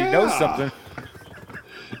knows something.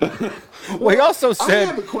 Well, he also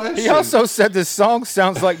said this song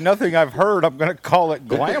sounds like nothing I've heard. I'm going to call it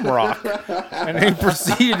glam rock, and he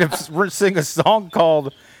proceeded to sing a song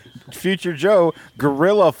called Future Joe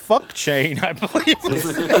Gorilla Fuck Chain, I believe.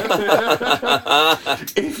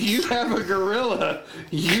 If you have a gorilla,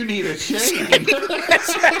 you need a chain.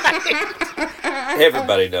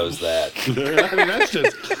 Everybody knows that. I mean,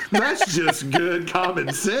 that's just good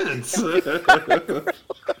common sense.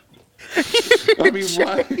 I mean,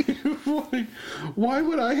 why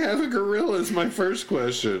would I have a gorilla is my first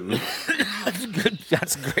question. That's good.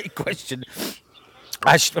 That's a great question.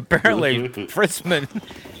 Apparently, Fritzman,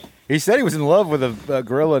 he said he was in love with a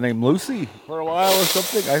gorilla named Lucy for a while or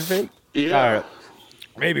something, I think. Yeah. All right.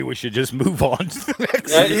 Maybe we should just move on to the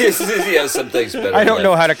next Yeah, some things better. I don't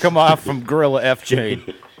know how to come off from Gorilla F. Chain.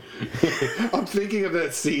 I'm thinking of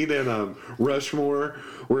that scene in Rushmore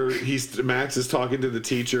where Max is talking to the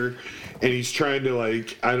teacher and he's trying to,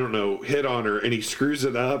 like, I don't know, hit on her, and he screws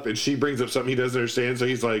it up and she brings up something he doesn't understand, so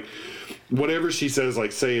he's like, whatever she says,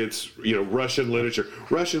 like, say it's, Russian literature,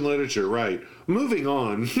 right. Moving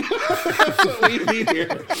on. That's what we need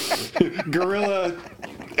here. Gorilla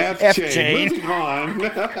F chain. Moving on.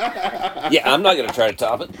 Yeah, I'm not going to try to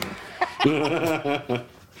top it.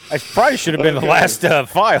 I probably should have been the last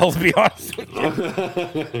file, to be honest with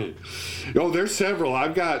you. Oh, there's several. I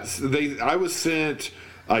was sent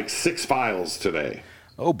like 6 files today.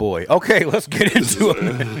 Oh boy. Okay, let's get into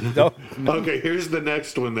it. No. Okay, here's the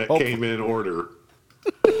next one that came in order.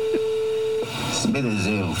 Smithers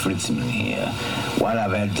Fritzman here. While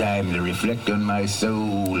I've had time to reflect on my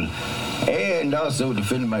soul and also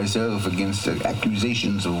defend myself against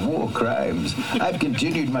accusations of war crimes, I've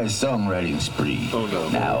continued my songwriting spree. Oh, no.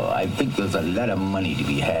 Now, I think there's a lot of money to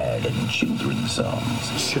be had in children's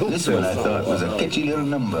songs. This one I thought was a catchy little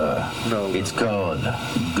number. No. It's called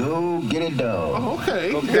Go Get a Dog. Oh,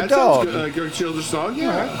 okay. Go Get a That Dog. sounds good. Like a children's song,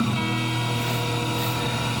 yeah.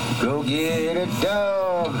 Go get a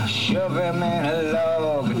dog, shove him in a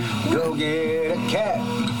log. Go get a cat,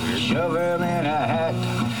 shove him in a hat.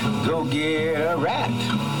 Go get a rat,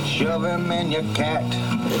 shove him in your cat.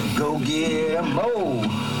 Go get a mole,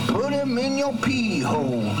 put him in your pee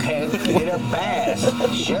hole. Can't get a bass,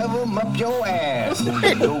 shove him up your ass.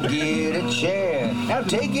 Go get a chair, now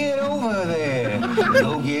take it over there.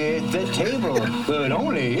 Go get the table, but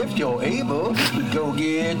only if you're able. Go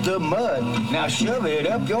get the mud, now shove it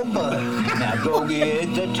up your butt. Now go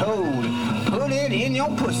get the toad, put it in your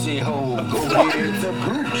pussy hole. Go get the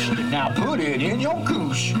pooch, now put it in your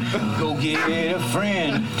gooch. Go get a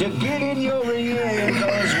friend to get in your ear,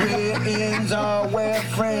 'cause weekends are where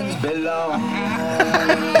friends belong.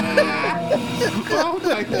 Oh,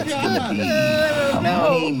 my That's gonna be a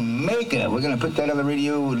money maker. We're gonna put that on the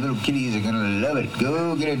radio. Little kitties are gonna love it.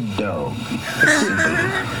 Go get a dog.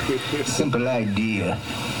 Simple idea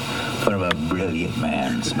from a brilliant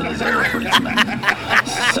man, Smithers Fritzman.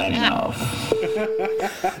 Signing off.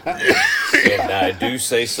 And I do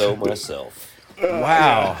say so myself.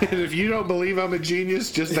 Wow. And if you don't believe I'm a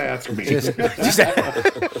genius, just ask me.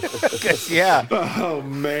 Yeah. Oh,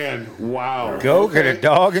 man. Wow. Go get a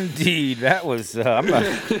dog, indeed. That was, and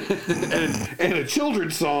a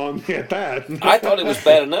children's song at that. I thought it was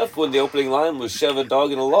bad enough when the opening line was shove a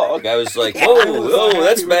dog in a log. I was like, whoa,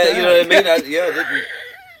 that's bad. You know what I mean? I didn't.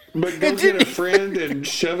 But go get a friend and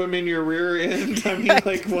shove him in your rear end? I mean,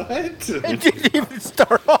 like, what? it didn't even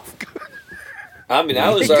start off good. I mean, I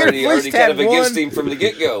was They could've already at least kind of had against one. him from the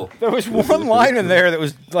get-go. There was one line in there that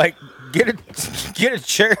was like, get a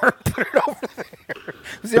chair, put it over there.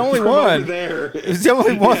 It was the only From one. over there. It was the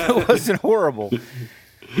only one that wasn't horrible.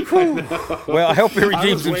 Whew. Well, I hope he I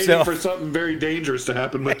redeems was waiting himself. for something very dangerous to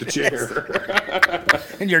happen with the chair.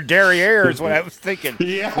 And your derriere is what I was thinking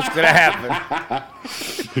Yeah. was going to happen.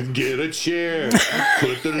 Get a chair.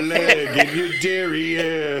 Put the leg in your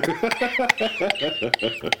derriere.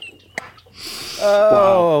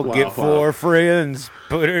 Oh, Wow, get wow. 4 friends.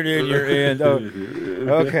 Put it in your end. Oh,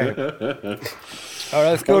 okay. All right,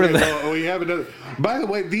 let's go to the. Well, we have another. By the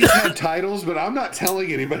way, these had titles, but I'm not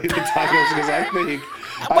telling anybody the titles because I think.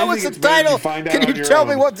 What was the it's better if title? find out Can on you your tell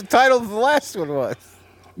me own. what the title of the last one was?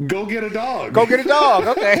 Go get a dog. Go get a dog.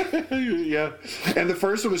 Okay. Yeah, and the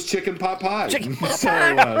first one was chicken pot pie. Chicken pot So,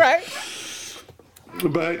 pie. All right.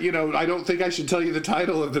 But I don't think I should tell you the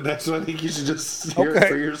title of the next one. I think you should just hear it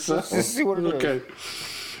for yourself. Let's just see what it is.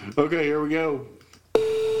 Okay, here we go.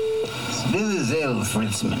 This is L.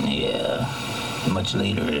 Fritzman here. Much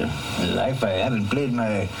later in life, I haven't played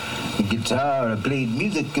my guitar or played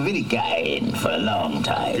music of any kind for a long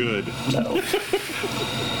time. Good. So,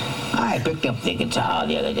 I picked up the guitar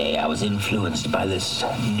the other day. I was influenced by this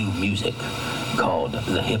new music called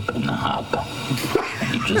the hip and the hop.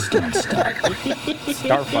 You just don't stop.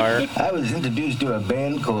 Starfire. I was introduced to a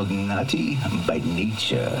band called Naughty by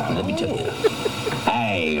Nature. Let me tell you,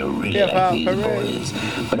 I really like these boys.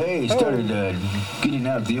 But I started getting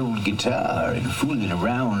out the old guitar and fooling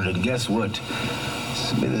around, and guess what?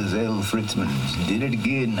 Smithers L. Fritzman did it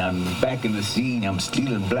again. I'm back in the scene. I'm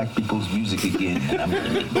stealing black people's music again, and I'm gonna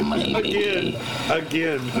make money, baby.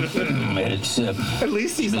 Again. It's, At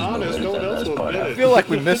least he's Shmizmo honest. No one else will admit I it. feel like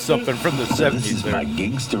we missed something from the This 70s is my there.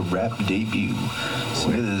 gangster rap debut.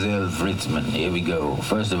 Smithers L. Fritzman. Here we go.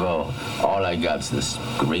 First of all I got's this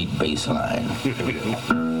great bass line. Here we go.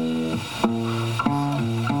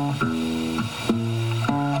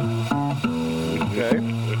 Okay.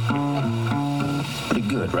 Pretty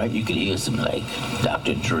good, right? You could hear some like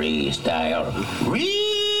Dr. Dre style.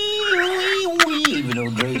 Even though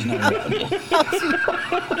Dre's not around yet.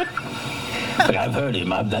 But I've heard him.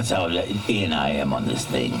 That's how in I am on this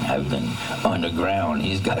thing. I've been underground.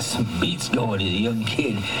 He's got some beats going. He's a young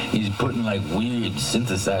kid. He's putting like weird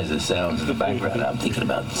synthesizer sounds in the background. I'm thinking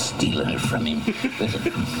about stealing it from him.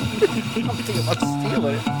 Listen. I'm thinking about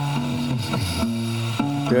stealing it.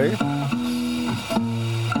 Okay.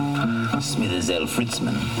 Smithers L.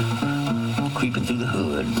 Fritzman. Creeping through the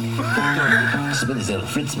hood. Smithers L.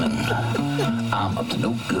 Fritzman. I'm up to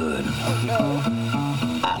no good.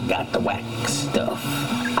 I got the wax stuff.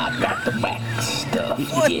 I got the wax stuff.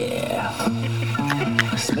 Yeah.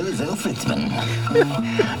 Smithers L. Fritzman.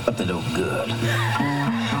 Up to no good.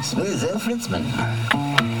 Smithers L. Fritzman.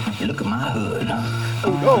 Look at my hood.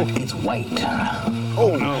 Oh, no. It's white.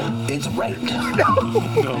 Oh, no. It's right.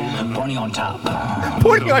 Pointy on top.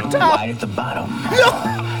 Pointy on top. Wide at the bottom.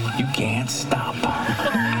 You can't stop.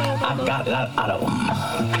 I got that out of them.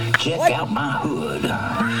 Check out my hood.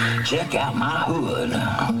 Check out my hood.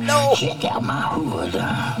 No. Check out my hood.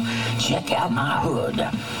 Check out my hood.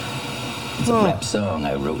 It's a rap song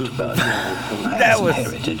I wrote about. That's some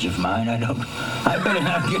heritage of mine. I better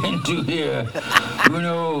not get into here. Who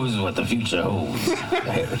knows what the future holds?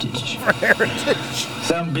 Heritage.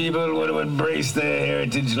 Some people want to embrace their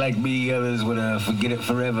heritage like me. Others want to forget it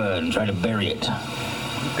forever and try to bury it.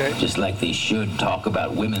 Okay. Just like they should talk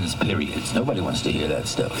about women's periods. Nobody wants to hear that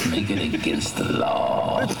stuff. Make it against the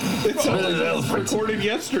law. It's recorded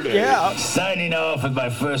yesterday. Yeah. Signing off with my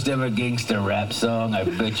first ever gangster rap song. I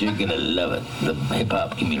bet you're gonna love it. The hip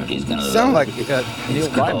hop community is gonna Sound love like it. Neil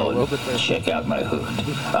It's Diamond a little called bit there. Check Out My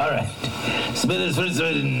Hood. All right, Smithers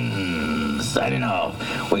Fritzman signing off.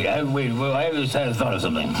 Wait, I just had thought of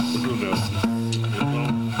something.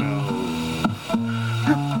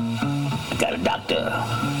 I got a doctor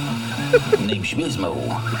named Shmizmo.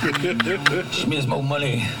 Shmizmo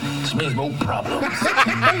money, Shmizmo problems.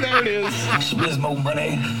 There it is. Shmizmo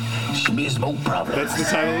money, Shmizmo problems. That's the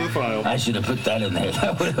title of the file. I should have put that in there.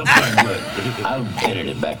 That would have been good. I'll edit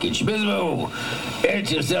it back in. Shmizmo,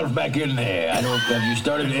 edit yourself back in there. Have you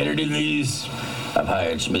started editing these? I've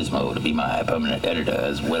hired Shmizmo to be my permanent editor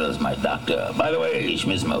as well as my doctor. By the way,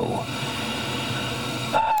 Shmizmo,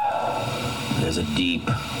 there's a deep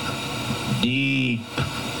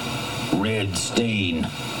red stain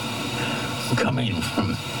coming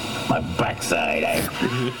from my backside.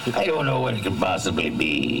 I don't know what it could possibly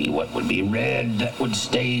be. What would be red that would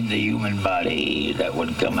stain the human body that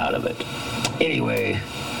would come out of it? Anyway,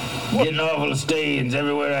 getting awful stains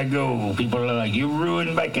everywhere I go. People are like, you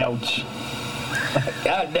ruined my couch.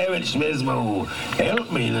 God damn it, Shmizmo.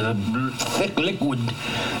 Help me. There's a thick liquid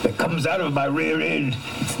that comes out of my rear end.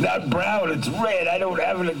 It's not brown, it's red. I don't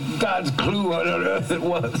have God's clue what on earth it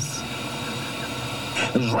was.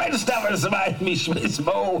 There's red stuff inside me,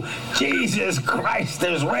 Shmizmo. Jesus Christ,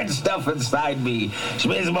 there's red stuff inside me.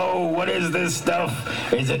 Shmizmo, what is this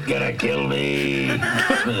stuff? Is it gonna kill me?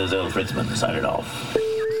 Smithers L. Fritzman, sign it off.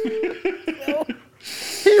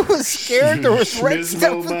 was scared there was red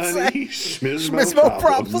stuff Shmizmo inside. money, Shmizmo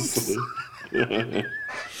problems.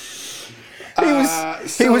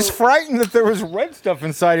 He was frightened that there was red stuff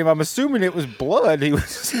inside him. I'm assuming it was blood. He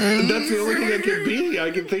was. That's the only thing it could be.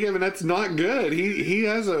 I can think of, and that's not good. He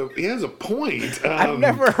has a point. I've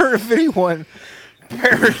never heard of anyone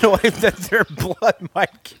paranoid that their blood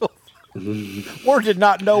might kill them, or did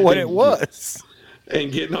not know what it was.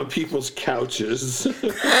 And getting on people's couches.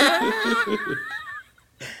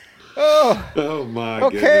 Oh my.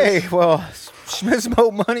 Okay, goodness. well,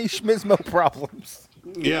 Shmizmo money, Shmizmo problems.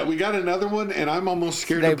 Yeah, we got another one, and I'm almost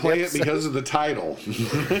scared to play it because of the title.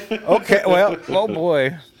 Okay, well, oh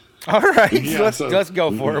boy. All right, Yeah, let's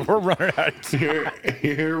go for it. We're running out of time.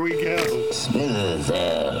 Here we go. Smithers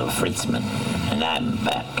Fritzman, and I'm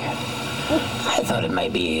back. I thought it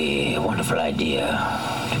might be a wonderful idea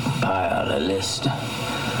to compile a list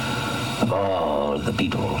of all the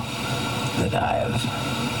people that I've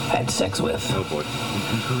had sex with,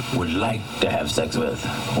 would like to have sex with,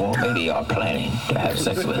 or maybe are planning to have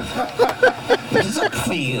sex with. It's up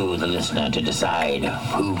for you, the listener, to decide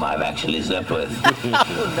whom I've actually slept with,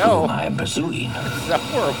 whom I'm pursuing. That's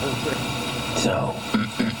horrible. So,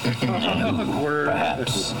 and who,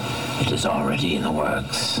 perhaps, it is already in the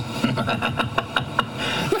works.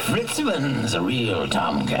 Fritzman's a real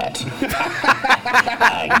tomcat.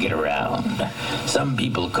 I get around. Some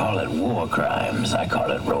people call it war crimes. I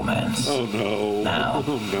call it romance. Oh no. Now,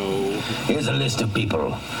 here's a list of people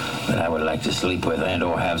that I would like to sleep with and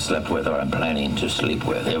or have slept with or I'm planning to sleep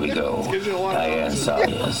with. Here we go. Diane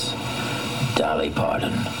Sawyers, Dolly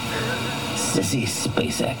Parton, Sissy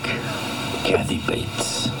Spacek, Kathy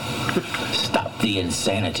Bates. Stop the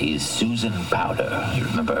Insanities, Susan Powder. You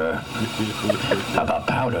remember her? How about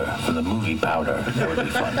Powder from the movie Powder? That would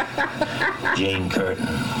be fun. Jane Curtin.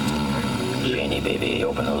 Janie, baby,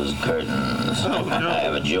 open those curtains. I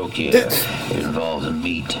have a joke here. It involves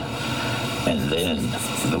meat. And then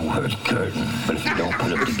the word curtain. But if you don't put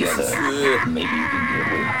them together, maybe you can get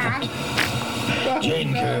away with it.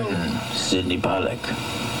 Jane Curtin, Sidney Pollack,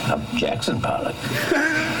 Jackson Pollock,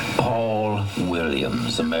 Paul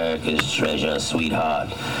Williams, America's treasure, sweetheart,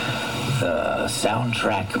 the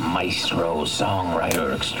soundtrack maestro,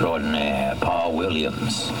 songwriter extraordinaire, Paul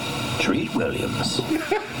Williams, Treat Williams,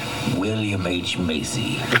 William H.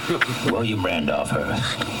 Macy, William Randolph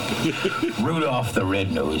Hearst, Rudolph the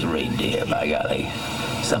Red-Nosed Reindeer, by golly.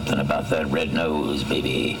 Something about that red nose,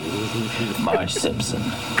 baby. Marge Simpson,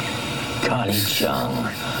 Connie Chung,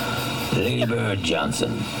 Lady Bird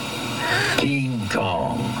Johnson, King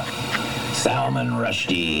Kong, Salman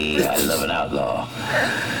Rushdie, I love an outlaw,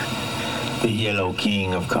 the Yellow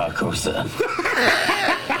King of Carcosa,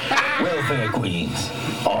 Welfare Queens,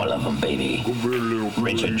 all of them, baby.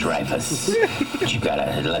 Richard Dreyfuss, but you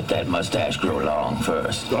gotta let that mustache grow long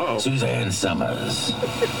first. Suzanne Summers,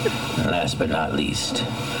 and last but not least,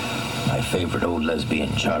 my favorite old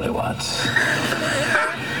lesbian, Charlie Watts.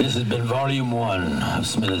 This has been Volume 1 of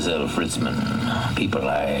Smithers Fritzman. People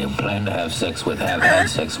I plan to have sex with, have had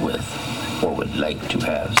sex with, or would like to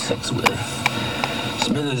have sex with.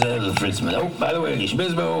 Smithers Fritzman. Oh, by the way,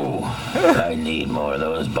 Shmizmo, I need more of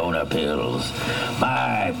those boner pills.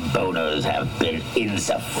 My boners have been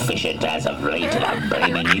insufficient as of late, and I'm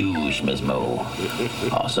blaming you,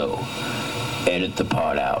 Shmizmo. Also, edit the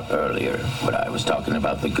part out earlier when I was talking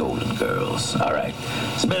about the Golden Girls. All right,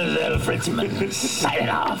 Smithers Fritzman, signing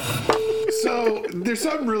off. So there's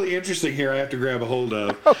something really interesting here I have to grab a hold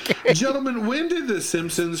of. Okay. Gentlemen, when did The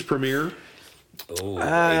Simpsons premiere?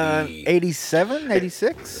 Oh, 87,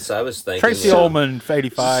 86? So I was thinking Tracy Ullman,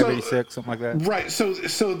 85, 86, something like that. Right. So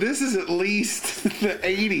this is at least the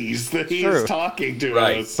 80s that he is talking to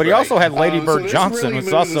us. But he also had Lady Bird Johnson,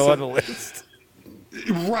 was also on the list.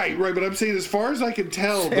 Right, but I'm saying as far as I can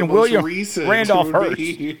tell, the And most William recent Randolph would Hearst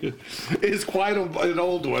be- is quite an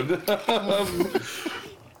old one.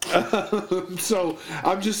 So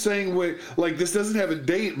I'm just saying, like, this doesn't have a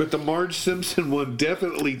date, but the Marge Simpson one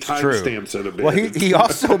definitely timestamps it a bit. Well, he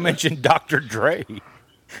also mentioned Dr. Dre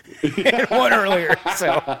in one earlier,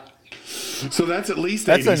 so that's at least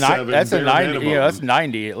that's 87. That's a 90. minimum. Yeah, that's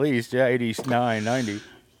 90 at least. Yeah, 89, 90.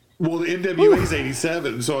 Well, the NWA's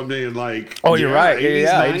 87, so I'm being like, oh, you're right. 80s,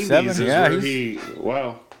 Yeah, 90s 87. is Yeah, where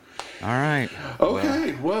wow. All right.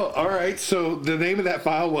 Okay, well, all right. So the name of that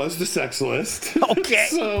file was the sex list. Okay.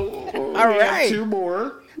 So we All right. have two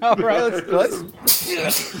more. All right, let's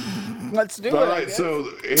do it. All right, so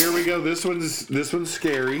here we go. This one's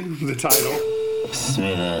scary. The title.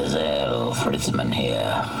 Smithers Fritzman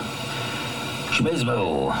here.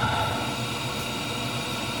 Shmizmo.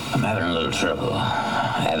 I'm having a little trouble.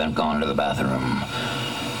 I haven't gone to the bathroom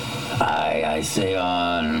I say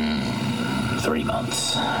on 3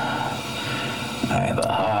 months. I have a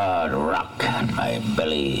hard rock in my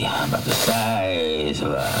belly about the size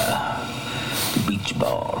of a beach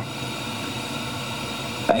ball.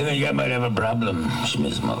 I think I might have a problem,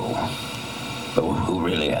 Shmizmo. But who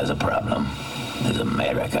really has a problem is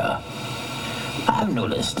America. I've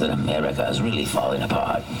noticed that America is really falling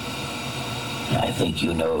apart. I think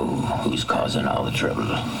you know who's causing all the trouble.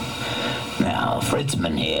 Now,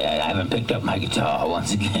 Fritzman here, I haven't picked up my guitar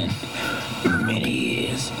once again in many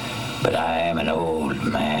years. But I am an old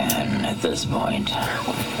man at this point.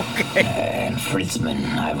 And Fritzman,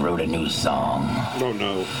 I wrote a new song. Oh,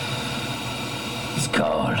 no. It's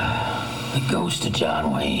called The Ghost of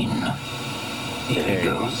John Wayne. Here it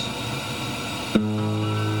goes.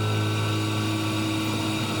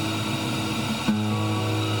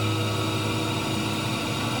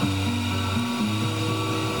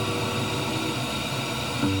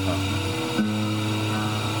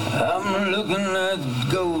 I'm looking at the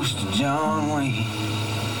ghost of John Wayne.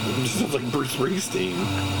 It sounds like Bruce Springsteen.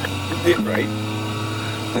 Yeah, right.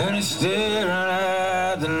 And he's staring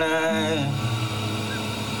at the night.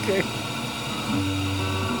 Okay.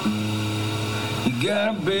 He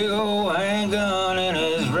got a big old handgun in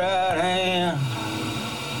his right hand.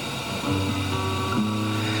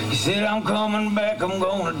 He said, I'm coming back, I'm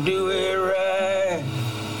gonna do it right.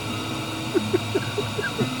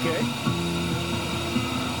 Okay.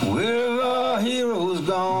 Where have our heroes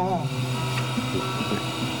gone?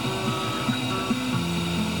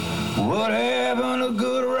 What happened to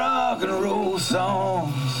good rock and roll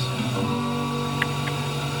songs?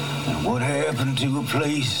 And what happened to a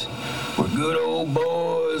place where good old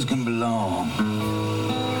boys can belong?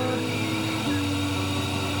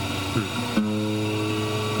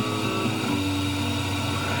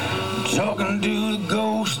 Talking to the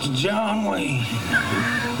ghost of John Wayne.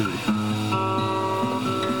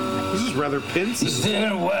 This is rather He pensive.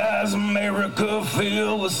 said, why is America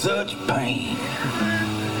filled with such pain?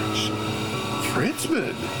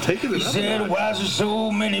 Fritzman, taking He it up. said, why is there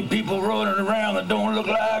so many people running around that don't look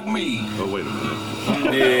like me? Oh, wait a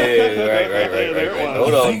minute. Yeah, right. There it was.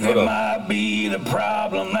 Hold I on, think hold that on. might be the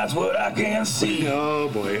problem, that's what I can't see. Oh,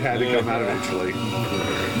 boy. It had to come out eventually.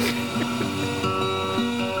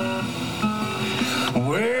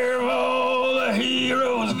 Where have all the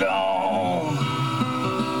heroes gone?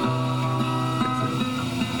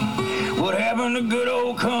 What happened to good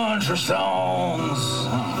old country songs?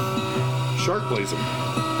 Shark plays him.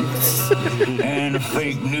 And the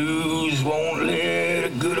fake news won't let a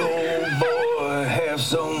good old boy have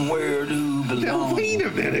somewhere to Now, belong. wait a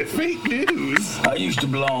minute. Fake news. I used to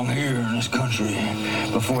belong here in this country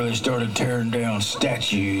before they started tearing down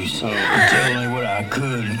statues and telling me what I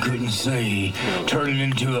could and couldn't say, turning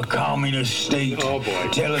into a communist state, Oh, boy.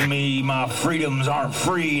 telling me my freedoms aren't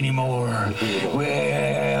free anymore.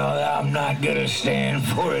 Well, I'm not gonna stand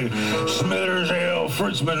for it. Smithers L.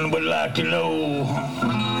 Fritzman would like to know,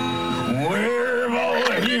 where have all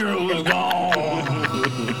the heroes gone?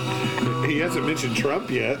 He hasn't mentioned Trump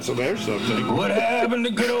yet, so there's something. What happened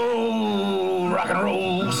to good old rock and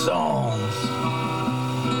roll songs?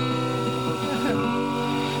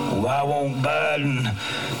 Why won't Biden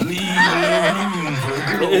leave room for a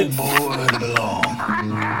good old boy to belong?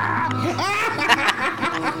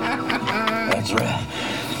 That's right.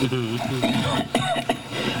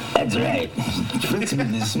 That's right.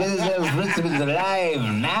 Fritzman's alive.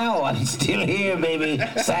 Now I'm still here, baby.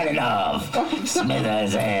 Signing off.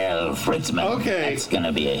 Smithers L. Fritzman. Okay. That's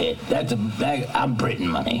gonna be a hit. I'm printing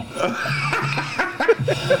money.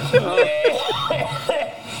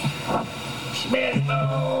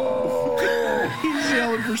 Shmizmo! He's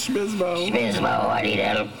yelling for Shmizmo. Shmizmo, I need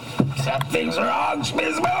help. Something's wrong,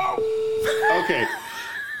 Shmizmo! Okay.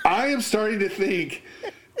 I am starting to think,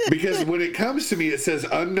 because when it comes to me, it says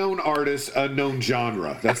unknown artist, unknown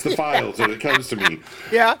genre. That's the files when it comes to me.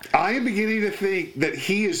 Yeah. I am beginning to think that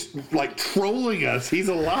he is like trolling us. He's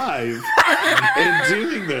alive and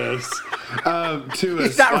doing this to us.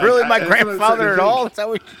 He's not Like, really my that's what I'm grandfather at starting to all. think. Is that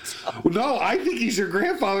what you No, I think he's your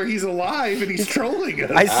grandfather. He's alive and he's trolling us.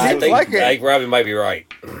 I I seems think, like it. I think Robbie might be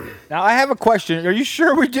right. Now, I have a question. Are you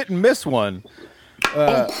sure we didn't miss one?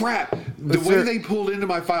 Oh crap! The way there- they pulled into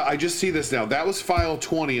my file, I just see this now. That was file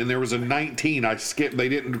 20, and there was a 19. I skipped. They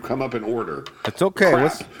didn't come up in order. It's okay.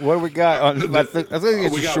 Crap. What do we got? I think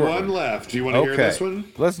it's We a got short one left. Do you want to hear Okay. this one?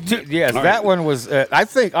 Let's do. Yes, All that right. one was. I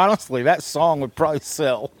think honestly, that song would probably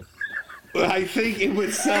sell. I think it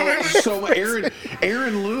would sell so much.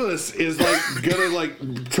 Aaron Lewis is gonna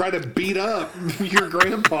try to beat up your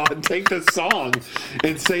grandpa and take the song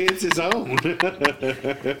and say it's his own.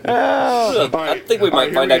 I think we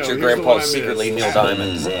might find out your grandpa's secretly Neil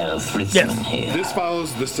Diamond. Fritzman here. This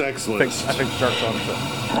follows the sex list. I think Shark's on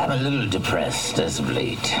it. I'm a little depressed as of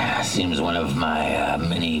late. Seems one of my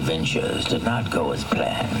many ventures did not go as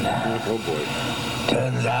planned. Oh boy.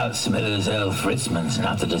 Turns out Smithers L. Fritzman's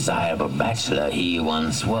not the desirable bachelor he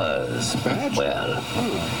once was. Well,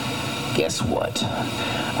 guess what?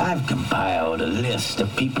 I've compiled a list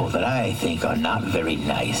of people that I think are not very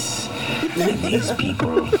nice. And these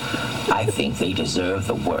people, I think they deserve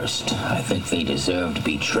the worst. I think they deserve to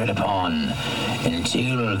be tread upon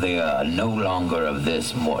until they are no longer of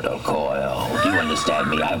this mortal coil. Do you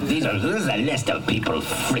understand me? This is a list of people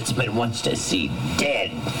Fritzman wants to see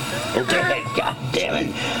dead. Dead, God damn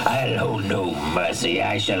it. I'll hold no mercy.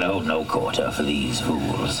 I shall hold no quarter for these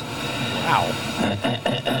fools.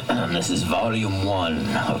 Ow. This is volume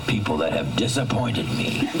 1 of people that have disappointed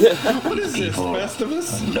me. What is this,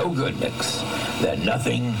 Festivus? No good, Nix. They're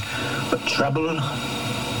nothing but trouble.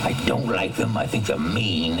 I don't like them. I think they're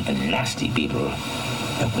mean and nasty people.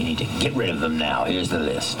 And we need to get rid of them now. Here's the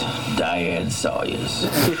list. Diane Sawyers.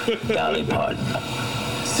 Dolly Parton.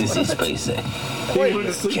 Sissy Spacek. Wait, went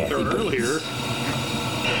to sleep there Kathy earlier.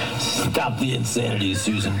 Bates. Stop the insanity,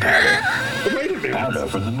 Susan Powder. Wait a minute. Powder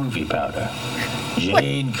from the movie Powder.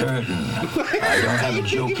 Jane Curtin. I don't have a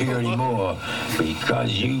joke here anymore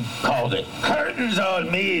because you called it. Curtains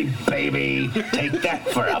on me, baby. Take that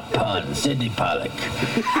for a pun. Sidney Pollack.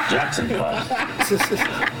 Jackson Pollock.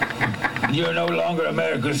 You're no longer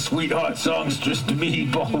America's sweetheart songstress to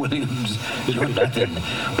me, Paul Williams. You're nothing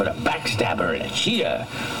but a backstabber and a cheater.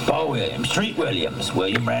 Paul Williams, Treat Williams,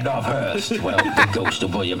 William Randolph Hearst. Well, the ghost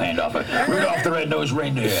of William Randolph. Rudolph the Red-Nosed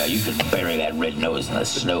Reindeer. You can bury that red nose in the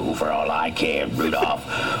snow for all I care, Rudolph.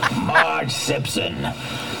 Marge Simpson.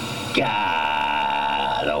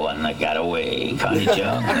 God, the one that got away. Connie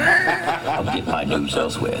Chung. I'll get my news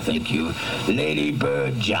elsewhere, thank you. Lady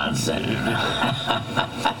Bird Johnson.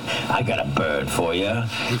 I got a bird for you.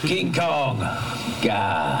 King Kong.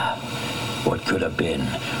 God, what could have been?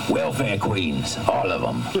 Welfare queens, all of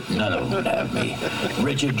them. None of them would have me.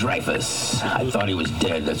 Richard Dreyfuss. I thought he was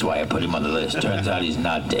dead, that's why I put him on the list. Turns out he's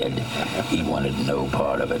not dead. He wanted no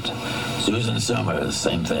part of it. Susan Summers,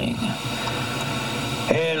 same thing.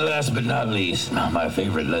 And last but not least, my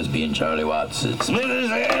favorite lesbian, Charlie Watts. It's Smithers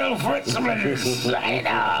L. Fritzman. Sign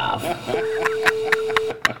off.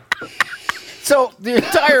 So the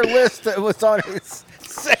entire list that was on his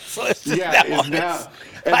sex list is Yeah, now is now.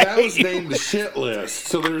 And that was named the shit list.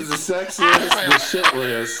 So there's the sex list, the shit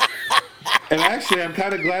list. And actually, I'm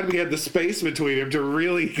kind of glad we had the space between them to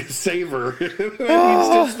really savor. He's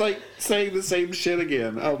just saying the same shit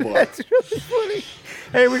again. Oh boy. That's really funny.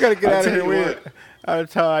 Hey, we got to get out of here. We're out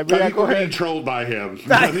of time. I think we're being trolled by him.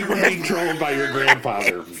 I think we're being trolled by your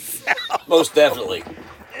grandfather. Most definitely.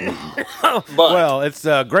 But Well, it's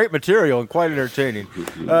great material and quite entertaining.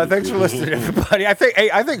 Thanks for listening, everybody. I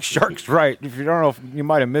think Shark's right. If you don't know, if you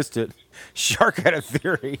might have missed it. Shark had a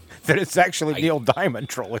theory that it's actually Neil Diamond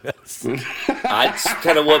trolling us. that's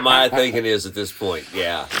kind of what my thinking is at this point.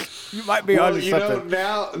 Yeah. You might be Well, onto you know, something.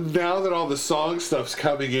 now that all the song stuff's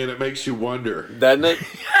coming in, it makes you wonder. Doesn't it?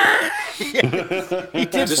 He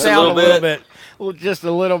did Just a sound a little little bit, well, just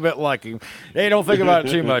a little bit like him. Hey, don't think about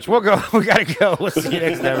it too much. We'll go. We gotta go. We'll see you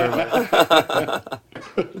next time,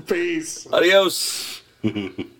 everybody. Peace. Adios.